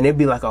is, and it'd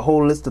be like a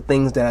whole list of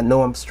things that I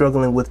know I'm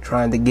struggling with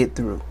trying to get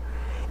through.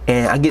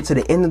 And I get to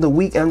the end of the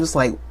week and I'm just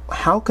like,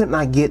 how couldn't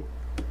I get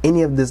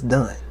any of this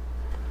done?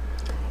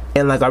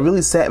 And like, I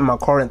really sat in my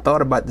car and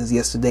thought about this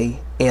yesterday,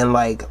 and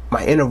like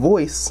my inner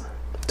voice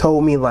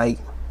told me, like,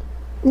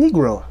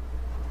 Negro,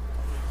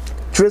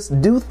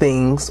 just do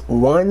things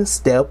one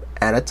step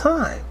at a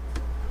time.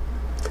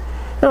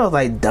 And I was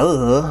like,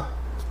 duh.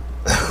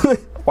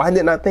 Why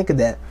didn't I think of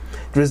that?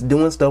 Just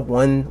doing stuff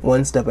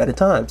one step at a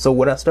time. So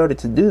what I started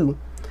to do,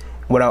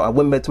 I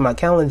went back to my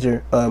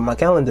calendar,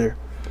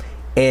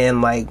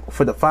 and like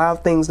for the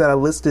 5 things that I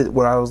listed,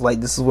 where I was like,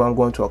 this is what I'm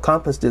going to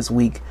accomplish this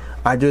week,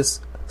 I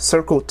just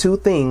circled 2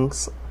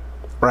 things,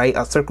 right?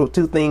 I circled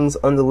 2 things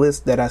on the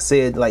list that I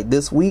said, like,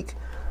 this week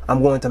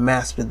I'm going to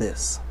master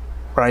this,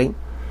 right?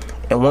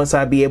 And once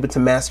I be able to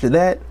master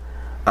that,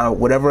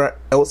 whatever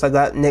else I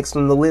got next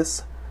on the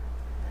list,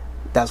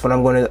 that's what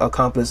I'm going to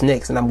accomplish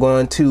next. And I'm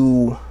going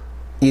to,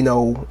 you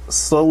know,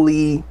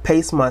 slowly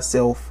pace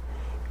myself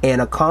and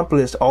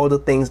accomplish all the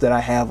things that I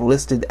have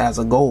listed as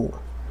a goal.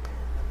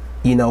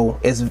 You know,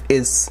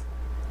 it's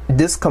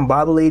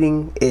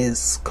discombobulating,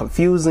 is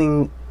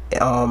confusing,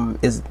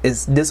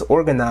 is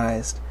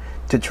disorganized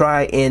to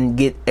try and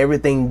get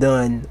everything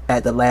done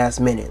at the last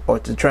minute, or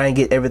to try and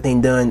get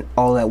everything done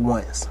all at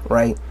once,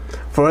 right?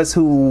 For us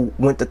who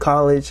went to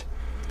college,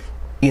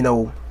 you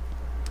know,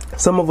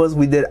 some of us,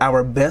 we did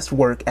our best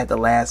work at the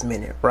last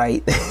minute,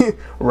 right?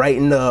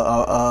 Writing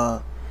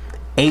a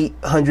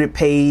 800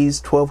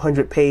 page,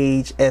 1200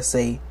 page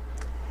essay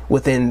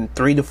within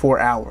 3 to 4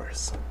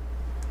 hours.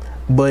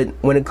 But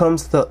when it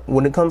comes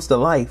to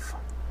life,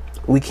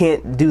 we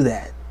can't do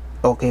that.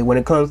 Okay, when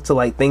it comes to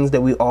like things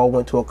that we all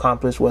want to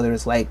accomplish, whether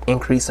it's like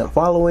increase in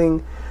following,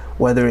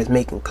 whether it's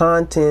making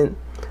content,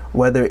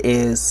 whether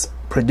it's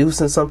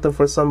producing something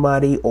for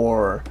somebody,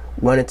 or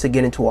wanting to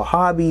get into a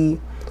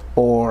hobby,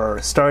 or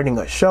starting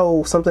a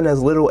show, something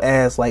as little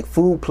as like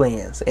food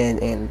plans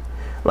and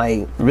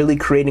like really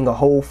creating a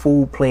whole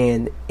food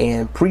plan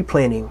and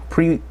pre-planning,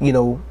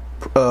 meal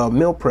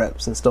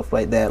preps and stuff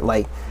like that.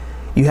 Like,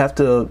 you have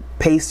to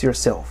pace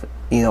yourself,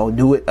 you know,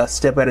 do it a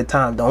step at a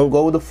time. Don't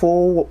go the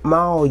full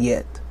mile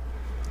yet.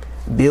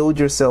 Build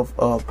yourself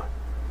up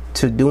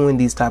to doing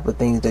these type of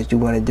things that you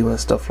want to do and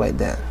stuff like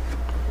that.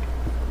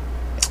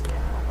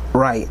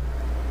 Right.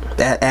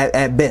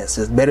 At best,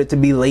 it's better to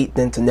be late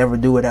than to never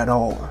do it at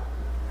all.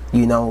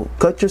 You know,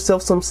 cut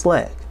yourself some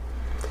slack.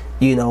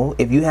 You know,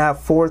 if you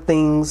have 4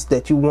 things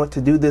that you want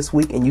to do this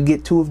week and you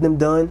get 2 of them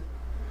done,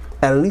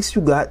 at least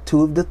you got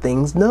 2 of the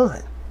things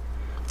done.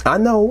 I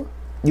know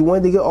you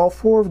wanted to get all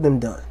 4 of them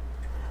done,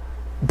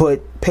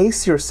 but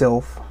pace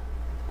yourself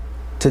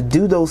to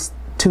do those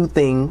 2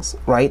 things,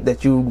 right,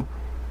 that you've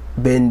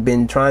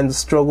been trying to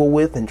struggle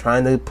with and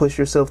trying to push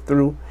yourself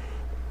through.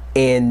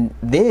 And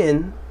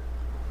then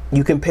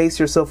you can pace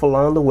yourself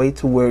along the way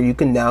to where you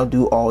can now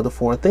do all the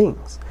 4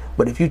 things.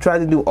 But if you try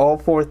to do all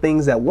 4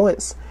 things at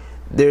once,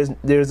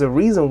 there's a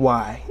reason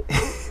why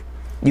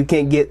you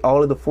can't get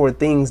all of the 4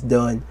 things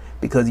done,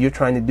 because you're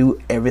trying to do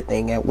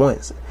everything at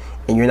once.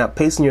 And you're not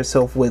pacing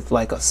yourself with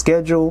like a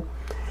schedule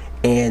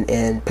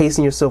and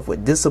pacing yourself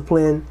with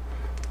discipline,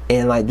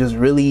 and like just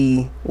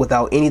really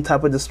without any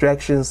type of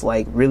distractions,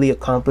 like really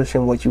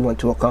accomplishing what you want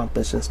to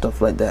accomplish and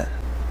stuff like that.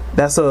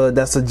 That's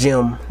a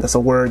gem. That's a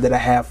word that I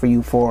have for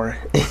you for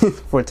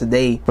for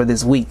today, for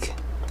this week,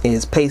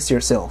 is pace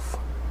yourself.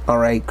 All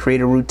right,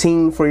 create a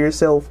routine for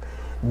yourself.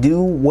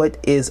 Do what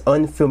is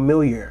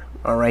unfamiliar,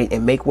 all right,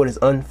 and make what is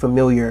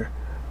unfamiliar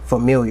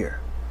familiar.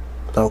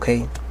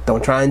 Okay,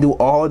 don't try and do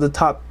all the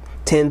top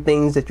 10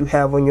 things that you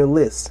have on your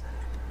list.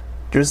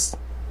 Just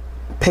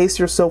pace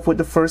yourself with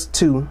the first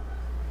 2,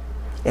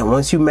 and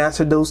once you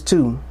master those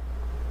 2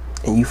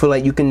 and you feel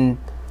like you can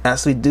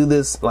actually do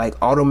this like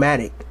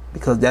automatic,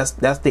 because that's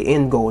the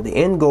end goal. The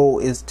end goal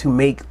is to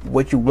make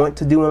what you want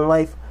to do in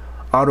life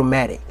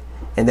automatic,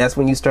 and that's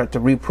when you start to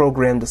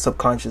reprogram the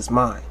subconscious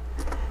mind,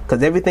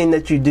 because everything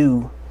that you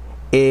do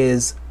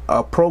is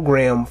a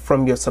program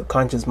from your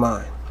subconscious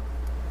mind.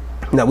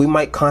 Now, we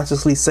might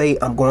consciously say,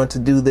 I'm going to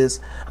do this,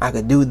 I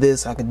could do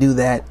this, I could do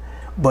that,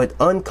 but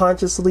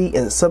unconsciously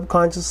and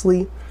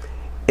subconsciously,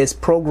 it's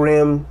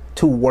programmed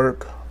to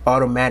work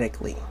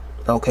automatically.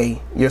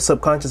 Okay, your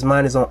subconscious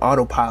mind is on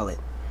autopilot.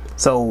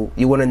 So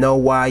you want to know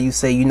why you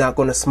say you're not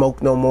going to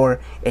smoke no more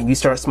and you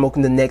start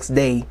smoking the next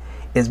day,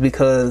 is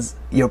because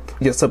your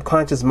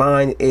subconscious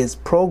mind is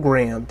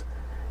programmed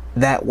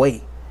that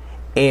way.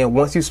 And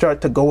once you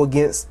start to go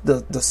against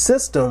the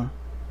system,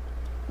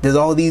 there's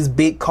all these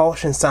big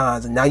caution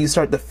signs, and now you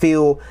start to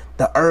feel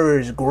the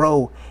urge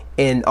grow,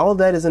 and all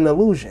that is an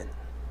illusion.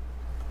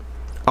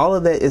 All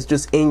of that is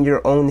just in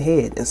your own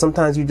head, and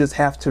sometimes you just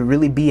have to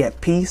really be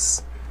at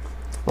peace,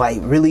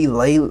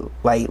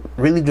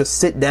 really just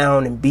sit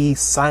down and be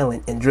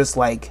silent and just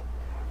like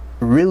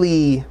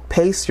really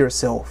pace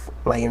yourself,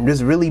 and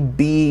just really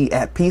be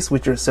at peace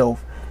with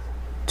yourself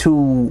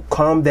to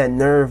calm that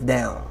nerve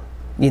down,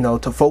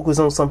 to focus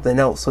on something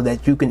else so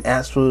that you can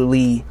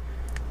actually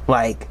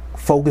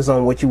focus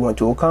on what you want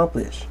to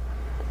accomplish,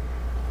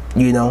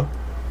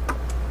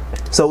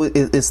 So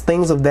it's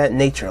things of that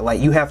nature. Like,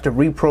 you have to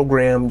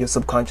reprogram your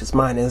subconscious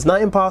mind, and it's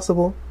not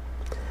impossible,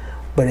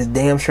 but it's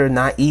damn sure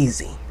not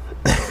easy.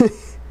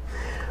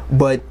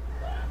 But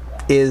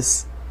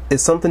it's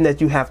something that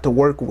you have to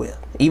work with.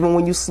 Even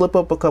when you slip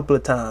up a couple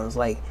of times,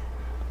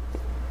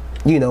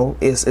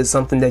 it's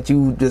something that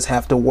you just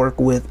have to work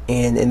with,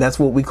 and that's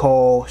what we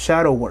call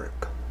shadow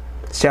work.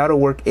 Shadow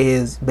work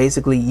is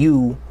basically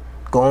you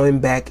going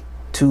back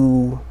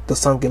to the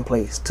sunken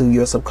place, to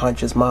your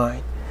subconscious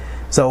mind.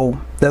 So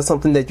that's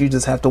something that you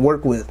just have to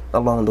work with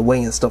along the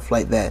way and stuff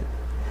like that,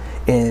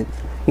 and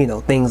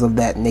things of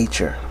that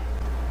nature.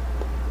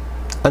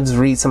 I'll just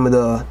read some of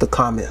the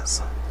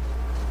comments.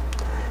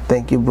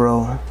 Thank you,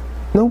 bro.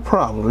 No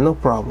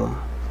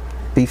problem.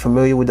 Be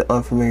familiar with the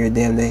unfamiliar,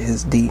 damn that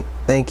hits deep.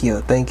 Thank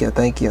you.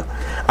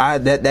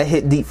 That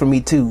hit deep for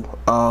me too.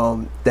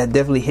 That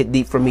definitely hit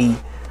deep for me.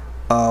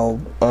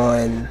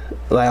 On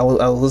like I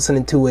was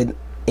listening to it,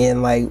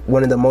 and like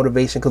one of the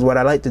motivation, because what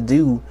I like to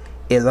do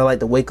is I like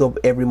to wake up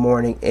every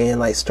morning and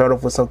like start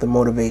off with something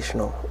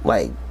motivational,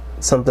 like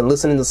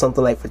listening to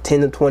something like for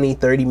 10 to 20,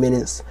 30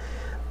 minutes.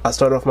 I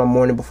start off my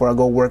morning before I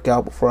go work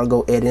out, before I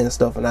go edit and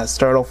stuff, and I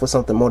start off with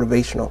something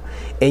motivational.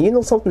 And you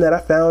know something that I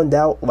found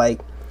out,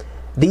 like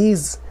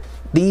these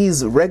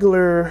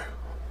regular,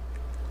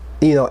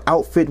 you know,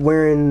 outfit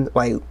wearing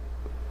like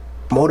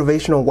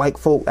motivational white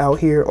folk out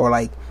here, or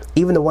like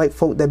even the white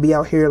folk that be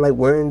out here like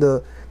wearing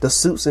the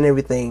suits and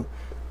everything,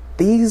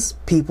 these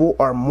people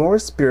are more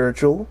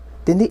spiritual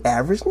than the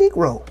average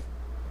Negro.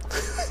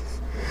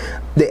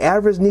 The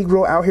average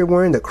Negro out here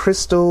wearing the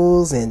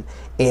crystals and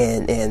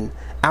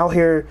out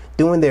here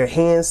doing their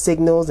hand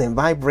signals and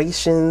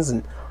vibrations,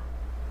 and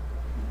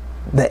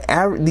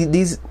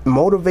these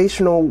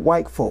motivational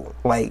white folk,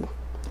 like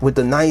with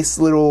the nice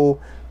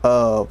little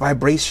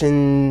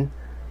vibration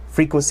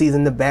frequencies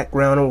in the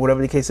background or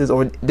whatever the case is,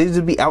 or they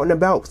just be out and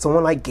about.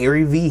 Someone like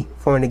Gary Vee,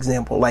 for an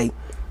example, like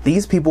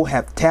these people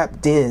have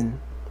tapped in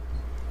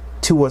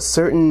to a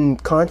certain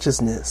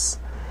consciousness,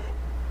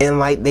 and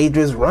like they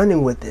just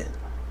running with it.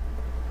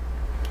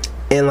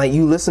 And like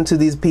you listen to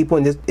these people,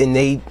 and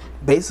they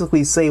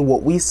basically say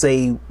what we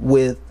say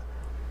with,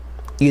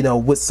 you know,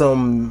 with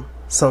some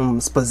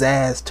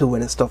pizzazz to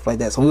it and stuff like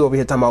that. So we over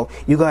here talking about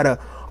you gotta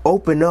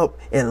open up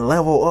and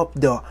level up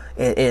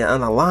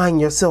and align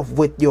yourself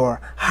with your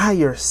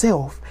higher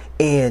self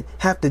and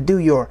have to do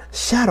your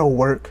shadow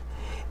work.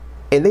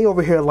 And they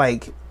over here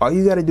like all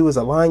you gotta do is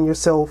align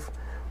yourself,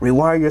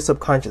 rewire your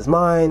subconscious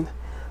mind,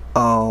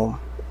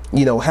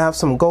 you know, have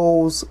some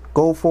goals,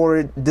 go for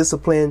it,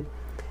 discipline.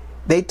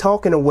 They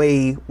talk in a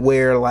way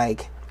where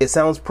like it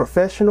sounds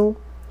professional,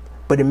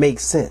 but it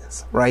makes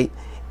sense, right?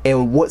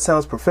 And what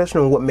sounds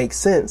professional and what makes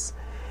sense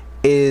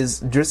is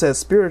just as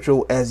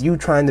spiritual as you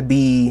trying to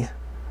be,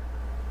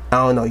 I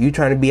don't know, you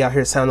trying to be out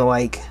here sounding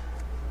like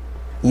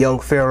young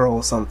Pharaoh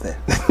or something.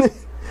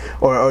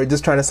 or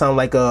just trying to sound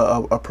like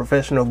a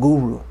professional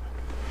guru.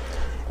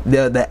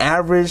 The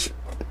average,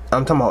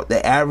 I'm talking about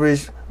the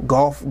average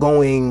golf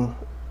going,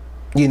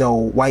 you know,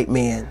 white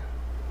man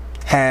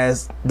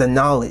has the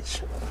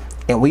knowledge.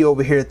 And we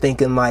over here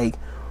thinking like,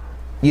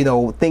 you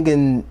know,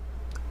 thinking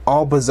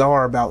all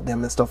bizarre about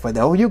them and stuff like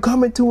that. Oh, you're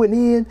coming to an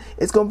end.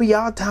 It's going to be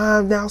our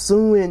time now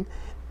soon. And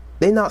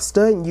they're not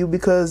studying you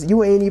because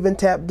you ain't even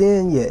tapped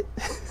in yet.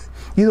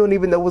 You don't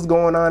even know what's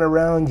going on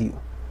around you.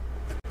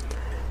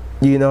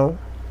 You know,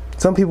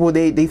 some people,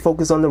 they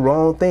focus on the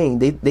wrong thing.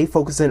 They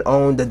focusing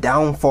on the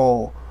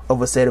downfall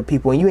of a set of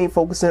people, and you ain't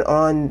focusing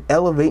on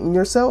elevating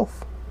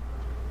yourself.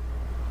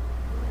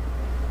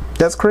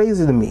 That's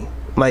crazy to me.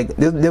 Like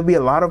there'll be a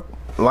lot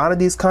of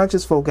these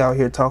conscious folk out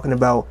here talking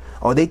about,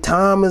 oh, their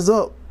time is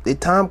up, their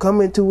time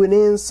coming to an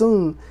end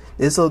soon.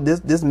 And so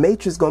this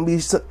matrix gonna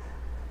be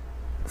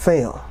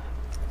fail.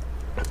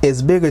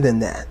 It's bigger than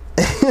that.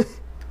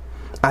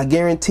 I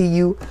guarantee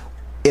you,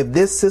 if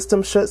this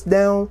system shuts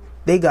down,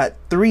 they got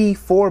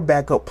 3-4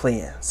 backup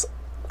plans.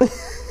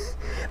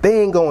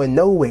 They ain't going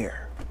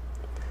nowhere.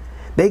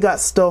 They got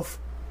stuff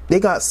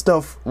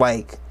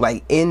like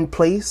in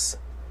place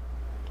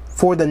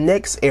for the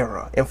next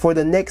era and for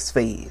the next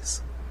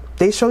phase.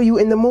 They show you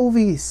in the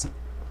movies.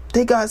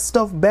 They got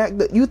stuff back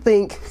that you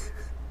think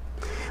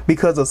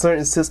because a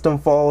certain system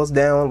falls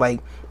down,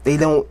 like they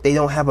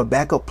don't have a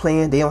backup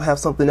plan, they don't have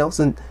something else,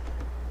 and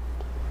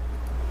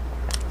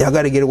y'all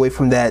got to get away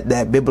from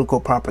that biblical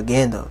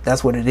propaganda.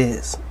 That's what it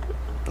is.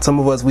 Some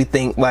of us, we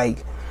think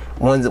like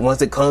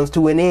once it comes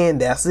to an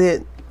end, that's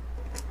it.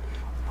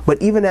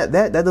 But even at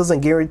that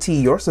doesn't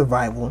guarantee your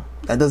survival.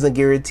 That doesn't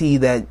guarantee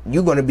that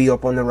you're going to be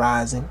up on the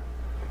rising.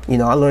 You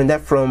know, I learned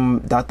that from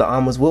Dr.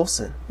 Amos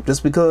Wilson.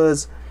 Just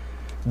because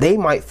they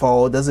might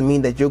fall doesn't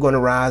mean that you're going to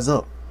rise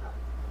up.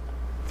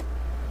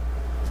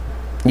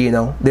 You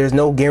know, there's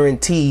no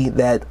guarantee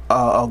that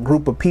a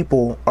group of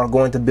people are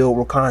going to build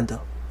Wakanda.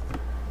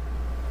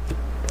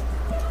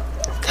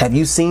 Have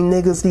you seen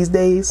niggas these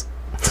days?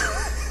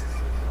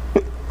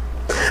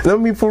 Let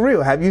me be for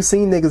real. Have you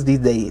seen niggas these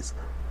days?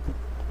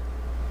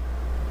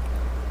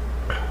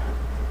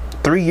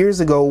 3 years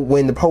ago,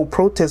 when the whole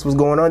protest was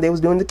going on, they was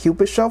doing the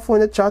Cupid Shuffle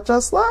and the Cha-Cha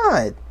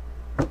Slide.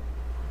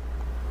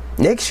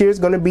 Next year is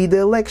going to be the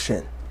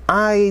election.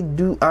 I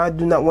do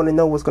not want to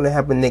know what's going to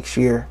happen next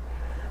year.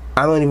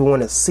 I don't even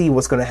want to see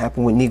what's going to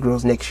happen with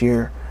Negroes next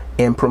year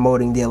in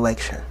promoting the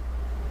election.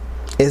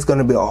 It's going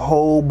to be a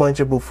whole bunch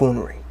of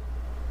buffoonery.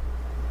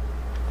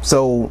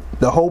 So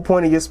the whole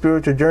point of your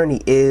spiritual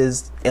journey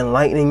is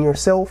enlightening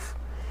yourself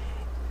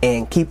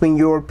and keeping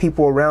your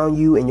people around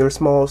you in your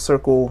small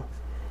circle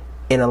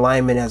in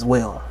alignment as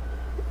well.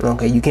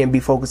 Okay, you can't be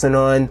focusing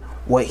on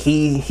what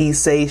he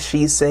say,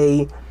 she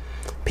say.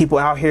 People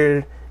out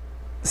here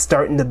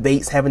starting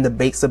debates, having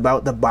debates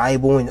about the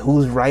Bible and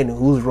who's right and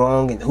who's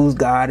wrong and whose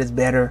God is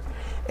better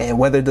and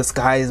whether the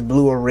sky is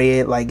blue or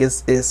red. Like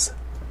it's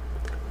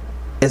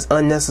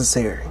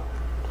unnecessary.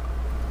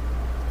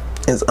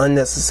 It's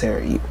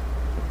unnecessary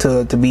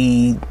to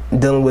be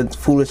dealing with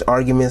foolish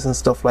arguments and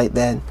stuff like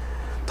that,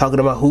 talking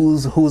about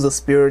who's a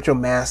spiritual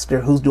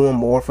master, who's doing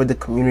more for the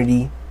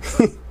community.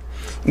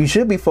 You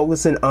should be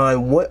focusing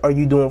on what are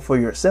you doing for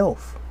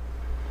yourself.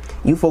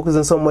 You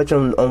focusing so much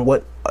on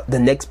what the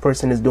next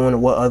person is doing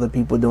and what other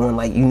people are doing.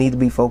 Like, you need to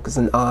be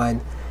focusing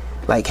on,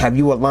 like, have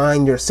you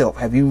aligned yourself?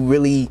 Have you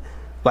really,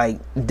 like,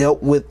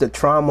 dealt with the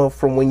trauma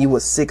from when you were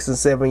 6 and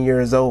 7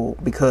 years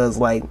old? Because,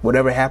 like,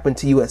 whatever happened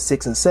to you at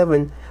 6 and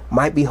 7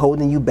 might be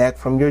holding you back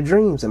from your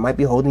dreams. It might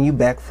be holding you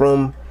back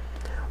from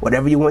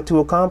whatever you want to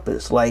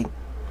accomplish. Like,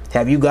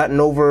 have you gotten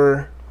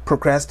over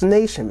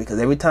procrastination? Because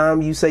every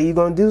time you say you're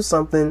going to do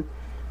something,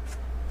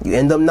 you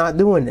end up not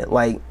doing it.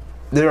 Like,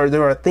 there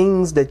are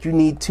things that you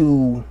need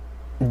to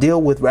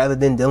deal with rather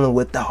than dealing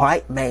with the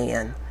hype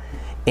man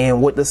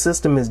and what the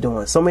system is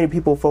doing. So many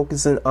people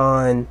focusing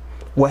on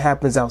what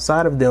happens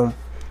outside of them,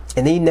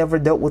 and they never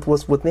dealt with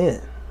what's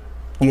within.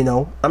 You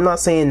know, I'm not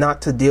saying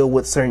not to deal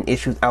with certain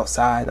issues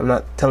outside. I'm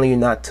not telling you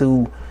not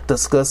to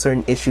discuss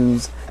certain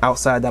issues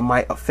outside that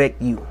might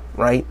affect you,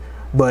 right?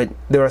 But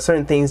there are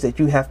certain things that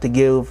you have to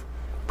give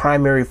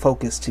primary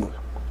focus to.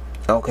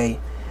 Okay?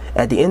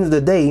 At the end of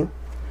the day,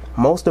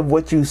 most of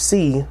what you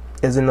see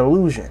is an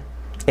illusion.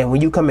 And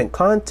when you come in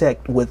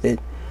contact with it,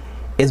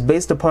 it's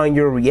based upon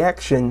your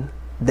reaction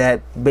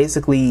that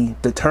basically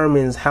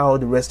determines how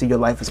the rest of your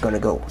life is going to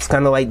go. It's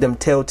kind of like them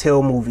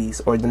Telltale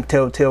movies or them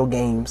Telltale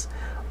games,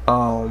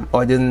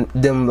 or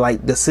them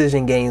like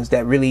decision games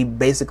that really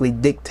basically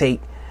dictate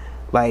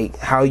like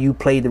how you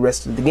play the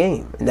rest of the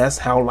game. And that's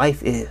how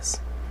life is.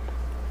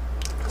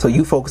 So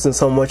you focusing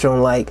so much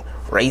on like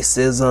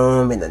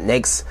racism and the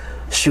next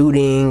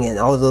shooting and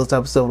all those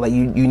types of stuff. Like,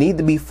 you need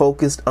to be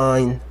focused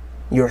on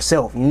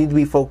yourself. You need to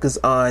be focused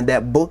on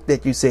that book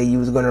that you say you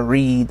was going to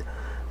read,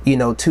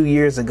 2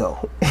 years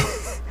ago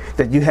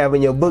that you have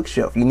in your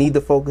bookshelf. You need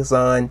to focus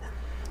on,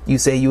 you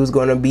say you was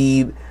going to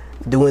be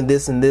doing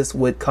this and this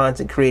with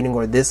content creating,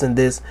 or this and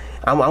this.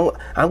 I'm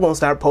going to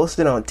start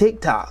posting on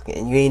TikTok,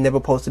 and you ain't never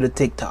posted a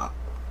TikTok.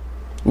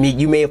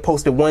 You may have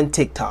posted one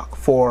TikTok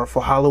for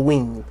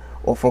Halloween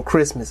or for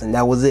Christmas, and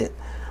that was it.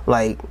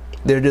 Like,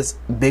 they're just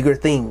bigger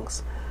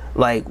things.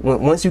 Like,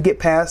 once you get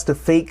past the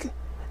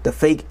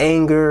fake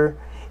anger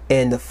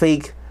and the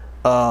fake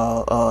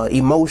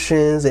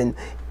emotions and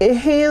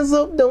hands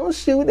up, don't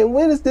shoot, and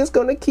when is this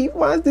gonna keep?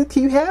 Why does this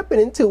keep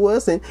happening to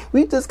us? And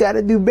we just got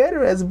to do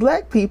better as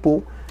black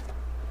people.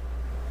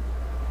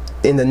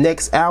 In the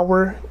next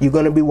hour, you're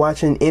gonna be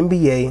watching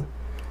NBA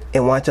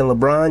and watching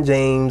LeBron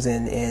James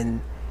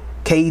and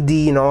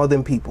KD and all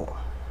them people.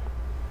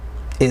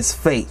 It's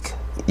fake.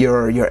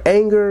 Your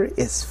anger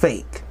is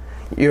fake.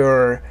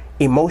 Your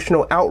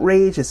emotional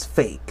outrage is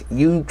fake.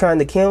 You trying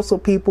to cancel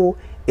people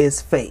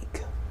is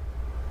fake.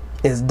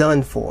 It's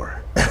done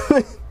for.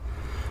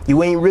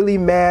 You ain't really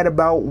mad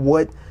about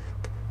what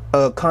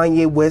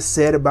Kanye West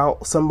said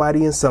about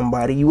somebody and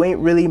somebody. You ain't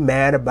really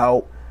mad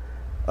about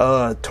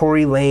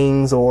Tory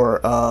Lanez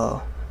or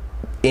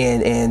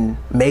and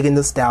Megan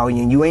Thee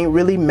Stallion. You ain't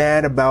really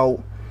mad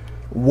about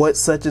what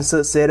such and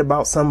such said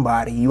about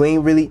somebody. You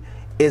ain't really.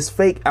 It's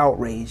fake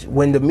outrage.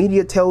 When the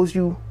media tells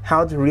you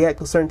how to react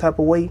a certain type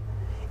of way,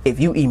 if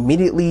you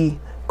immediately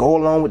go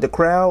along with the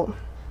crowd,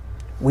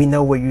 we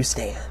know where you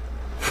stand.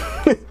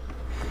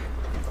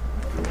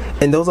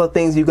 And those are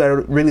things you got to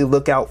really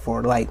look out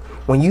for. Like,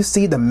 when you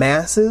see the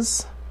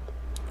masses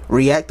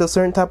react a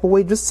certain type of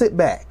way, just sit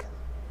back.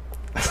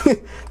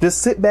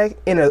 Just sit back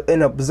and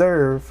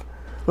observe.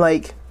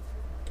 Like,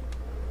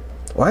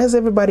 why is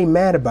everybody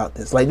mad about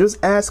this? Like,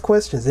 just ask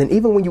questions. And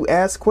even when you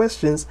ask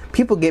questions,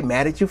 people get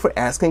mad at you for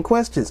asking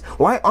questions.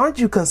 Why aren't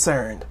you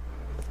concerned?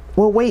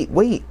 Well, wait.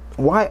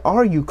 Why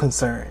are you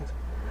concerned?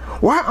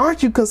 Why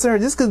aren't you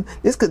concerned? This could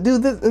do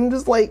this, and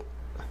just like,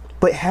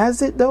 but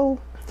has it though?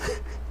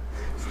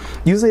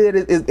 You say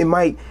that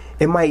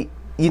it might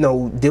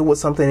deal with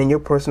something in your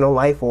personal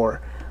life,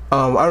 or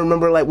I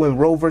remember like when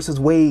Roe versus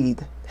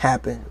Wade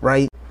happened,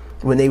 right?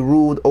 When they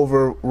ruled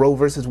over Roe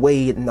versus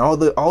Wade, and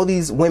all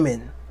these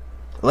women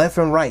left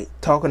and right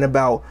talking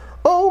about,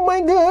 oh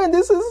my God,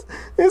 this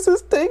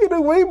is taking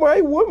away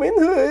my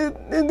womanhood,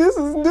 and this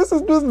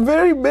is just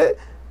very bad.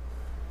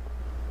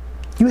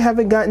 You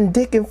haven't gotten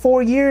dick in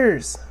 4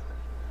 years.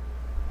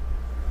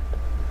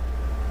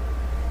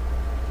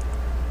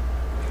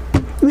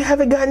 You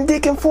haven't gotten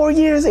dick in 4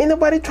 years. Ain't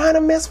nobody trying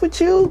to mess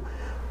with you.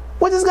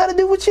 What does got to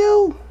do with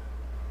you?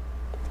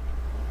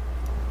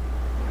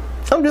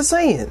 I'm just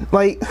saying,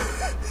 like,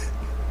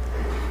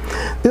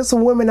 there's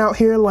some women out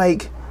here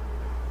like,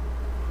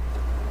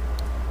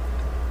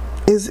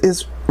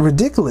 it's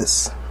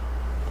ridiculous.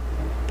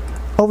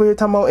 Over here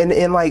talking about,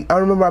 and like, I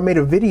remember I made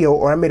a video,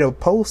 or I made a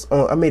post,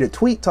 I made a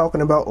tweet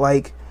talking about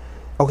like,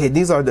 okay,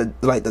 these are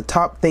the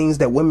top things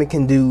that women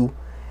can do,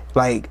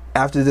 like,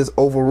 after this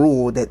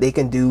overrule, that they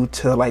can do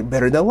to like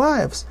better their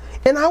lives.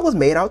 And I was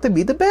made out to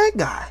be the bad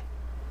guy.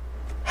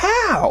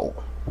 How?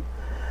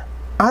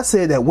 I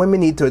said that women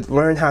need to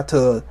learn how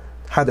to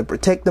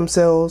protect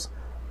themselves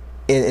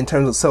in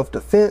terms of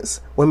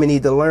self-defense. Women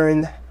need to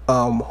learn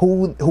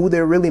who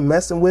they're really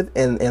messing with,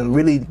 and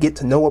really get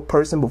to know a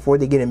person before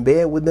they get in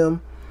bed with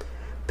them.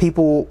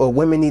 People or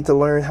women need to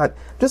learn how,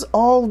 just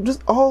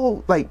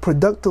all like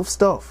productive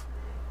stuff.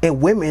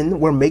 And women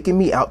were making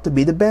me out to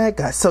be the bad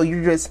guy. So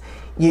you're just,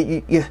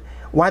 you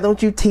why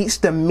don't you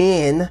teach the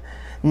men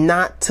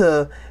not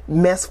to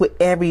mess with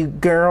every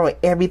girl and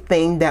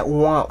everything that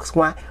walks?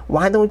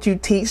 Why don't you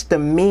teach the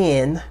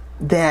men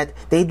that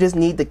they just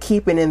need to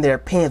keep it in their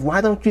pants?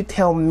 Why don't you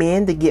tell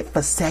men to get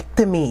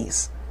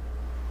vasectomies?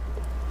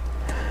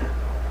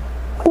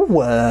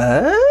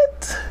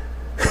 What?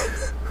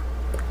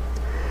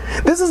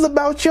 This is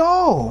about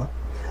y'all.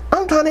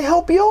 I'm trying to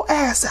help your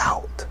ass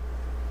out.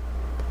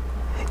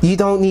 You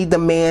don't need the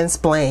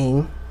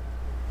mansplain.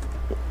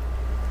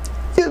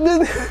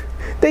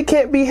 They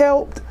can't be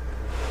helped.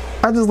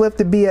 I just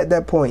left it be at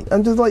that point.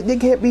 I'm just like, they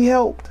can't be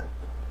helped.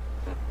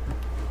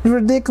 It's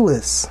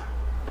ridiculous.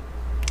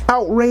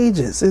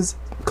 Outrageous. It's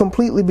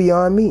completely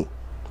beyond me.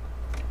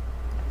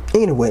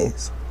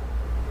 Anyways.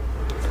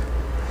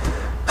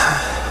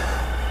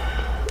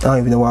 I don't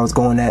even know where I was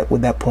going at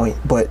with that point,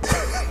 but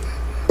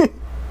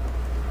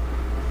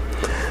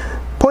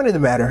point of the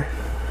matter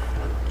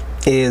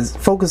is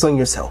focus on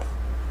yourself.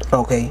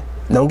 Okay?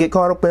 Don't get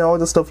caught up in all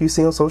the stuff you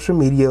see on social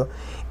media.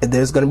 If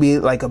there's going to be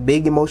like a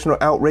big emotional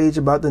outrage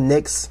about the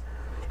next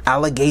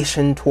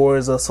allegation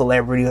towards a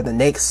celebrity, or the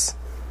next,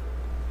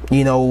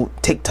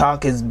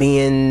 TikTok is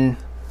being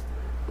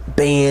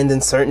banned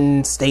in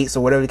certain states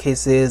or whatever the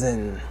case is,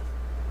 and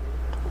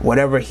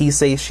whatever he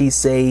say, she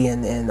say,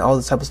 and all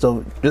this type of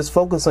stuff, just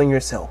focus on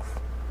yourself.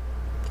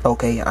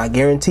 Okay? I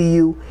guarantee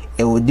you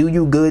it will do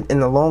you good in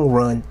the long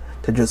run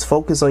to just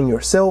focus on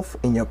yourself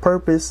and your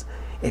purpose.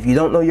 If you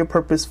don't know your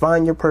purpose,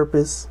 find your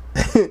purpose.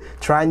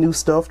 Try new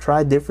stuff,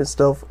 try different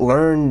stuff,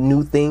 learn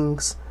new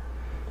things.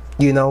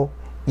 You're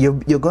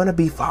gonna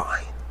be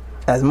fine.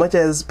 As much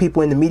as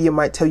people in the media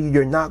might tell you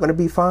you're not gonna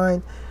be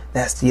fine,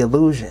 that's the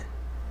illusion.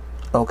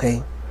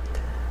 Okay?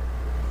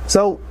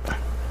 So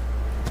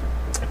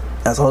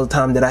that's all the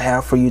time that I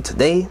have for you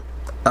today.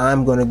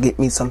 I'm gonna get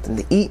me something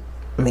to eat,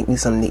 make me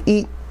something to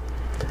eat,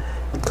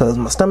 because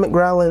my stomach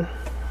growling.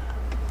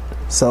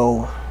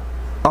 So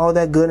all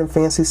that good and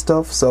fancy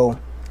stuff. So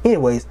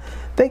anyways,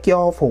 thank you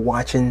all for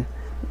watching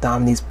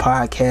Dominique's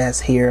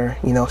podcast here.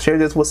 Share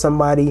this with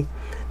somebody.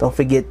 Don't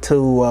forget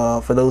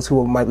to, for those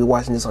who might be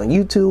watching this on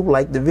YouTube,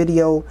 like the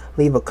video,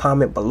 leave a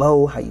comment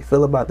below how you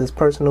feel about this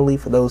personally.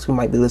 For those who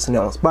might be listening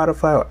on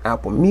Spotify or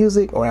Apple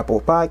Music or Apple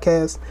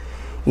Podcasts,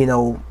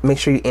 make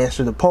sure you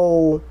answer the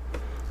poll,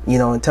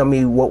 and tell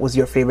me what was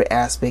your favorite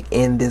aspect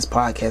in this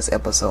podcast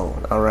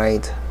episode. All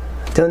right.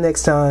 Till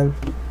next time,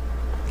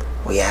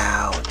 we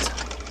out.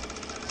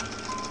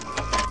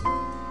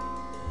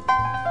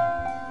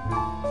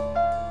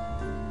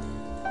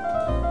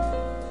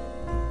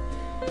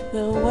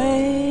 The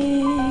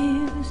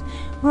waves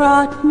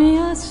brought me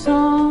a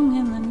song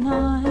in the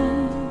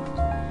night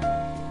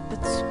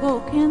that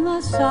spoke in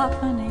the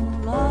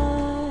softening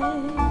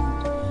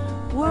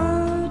light,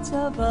 words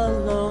of a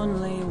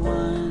lonely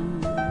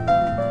one,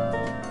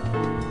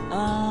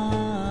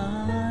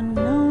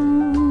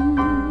 unknown,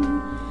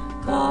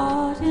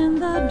 caught in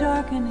the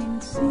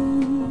darkening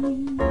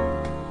sea,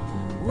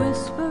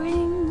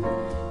 whispering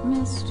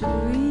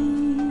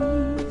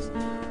mysteries.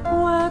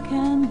 Where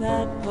can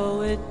that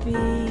poet be?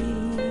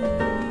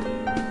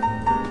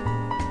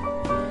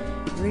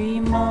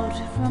 Remote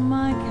from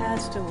my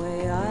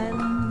castaway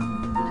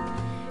island,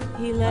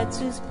 he lets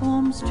his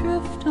poems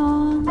drift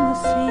on the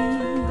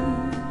sea.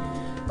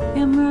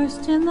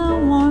 Immersed in the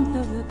warmth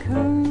of the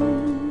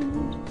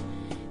current,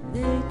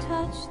 they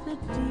touch the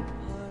deep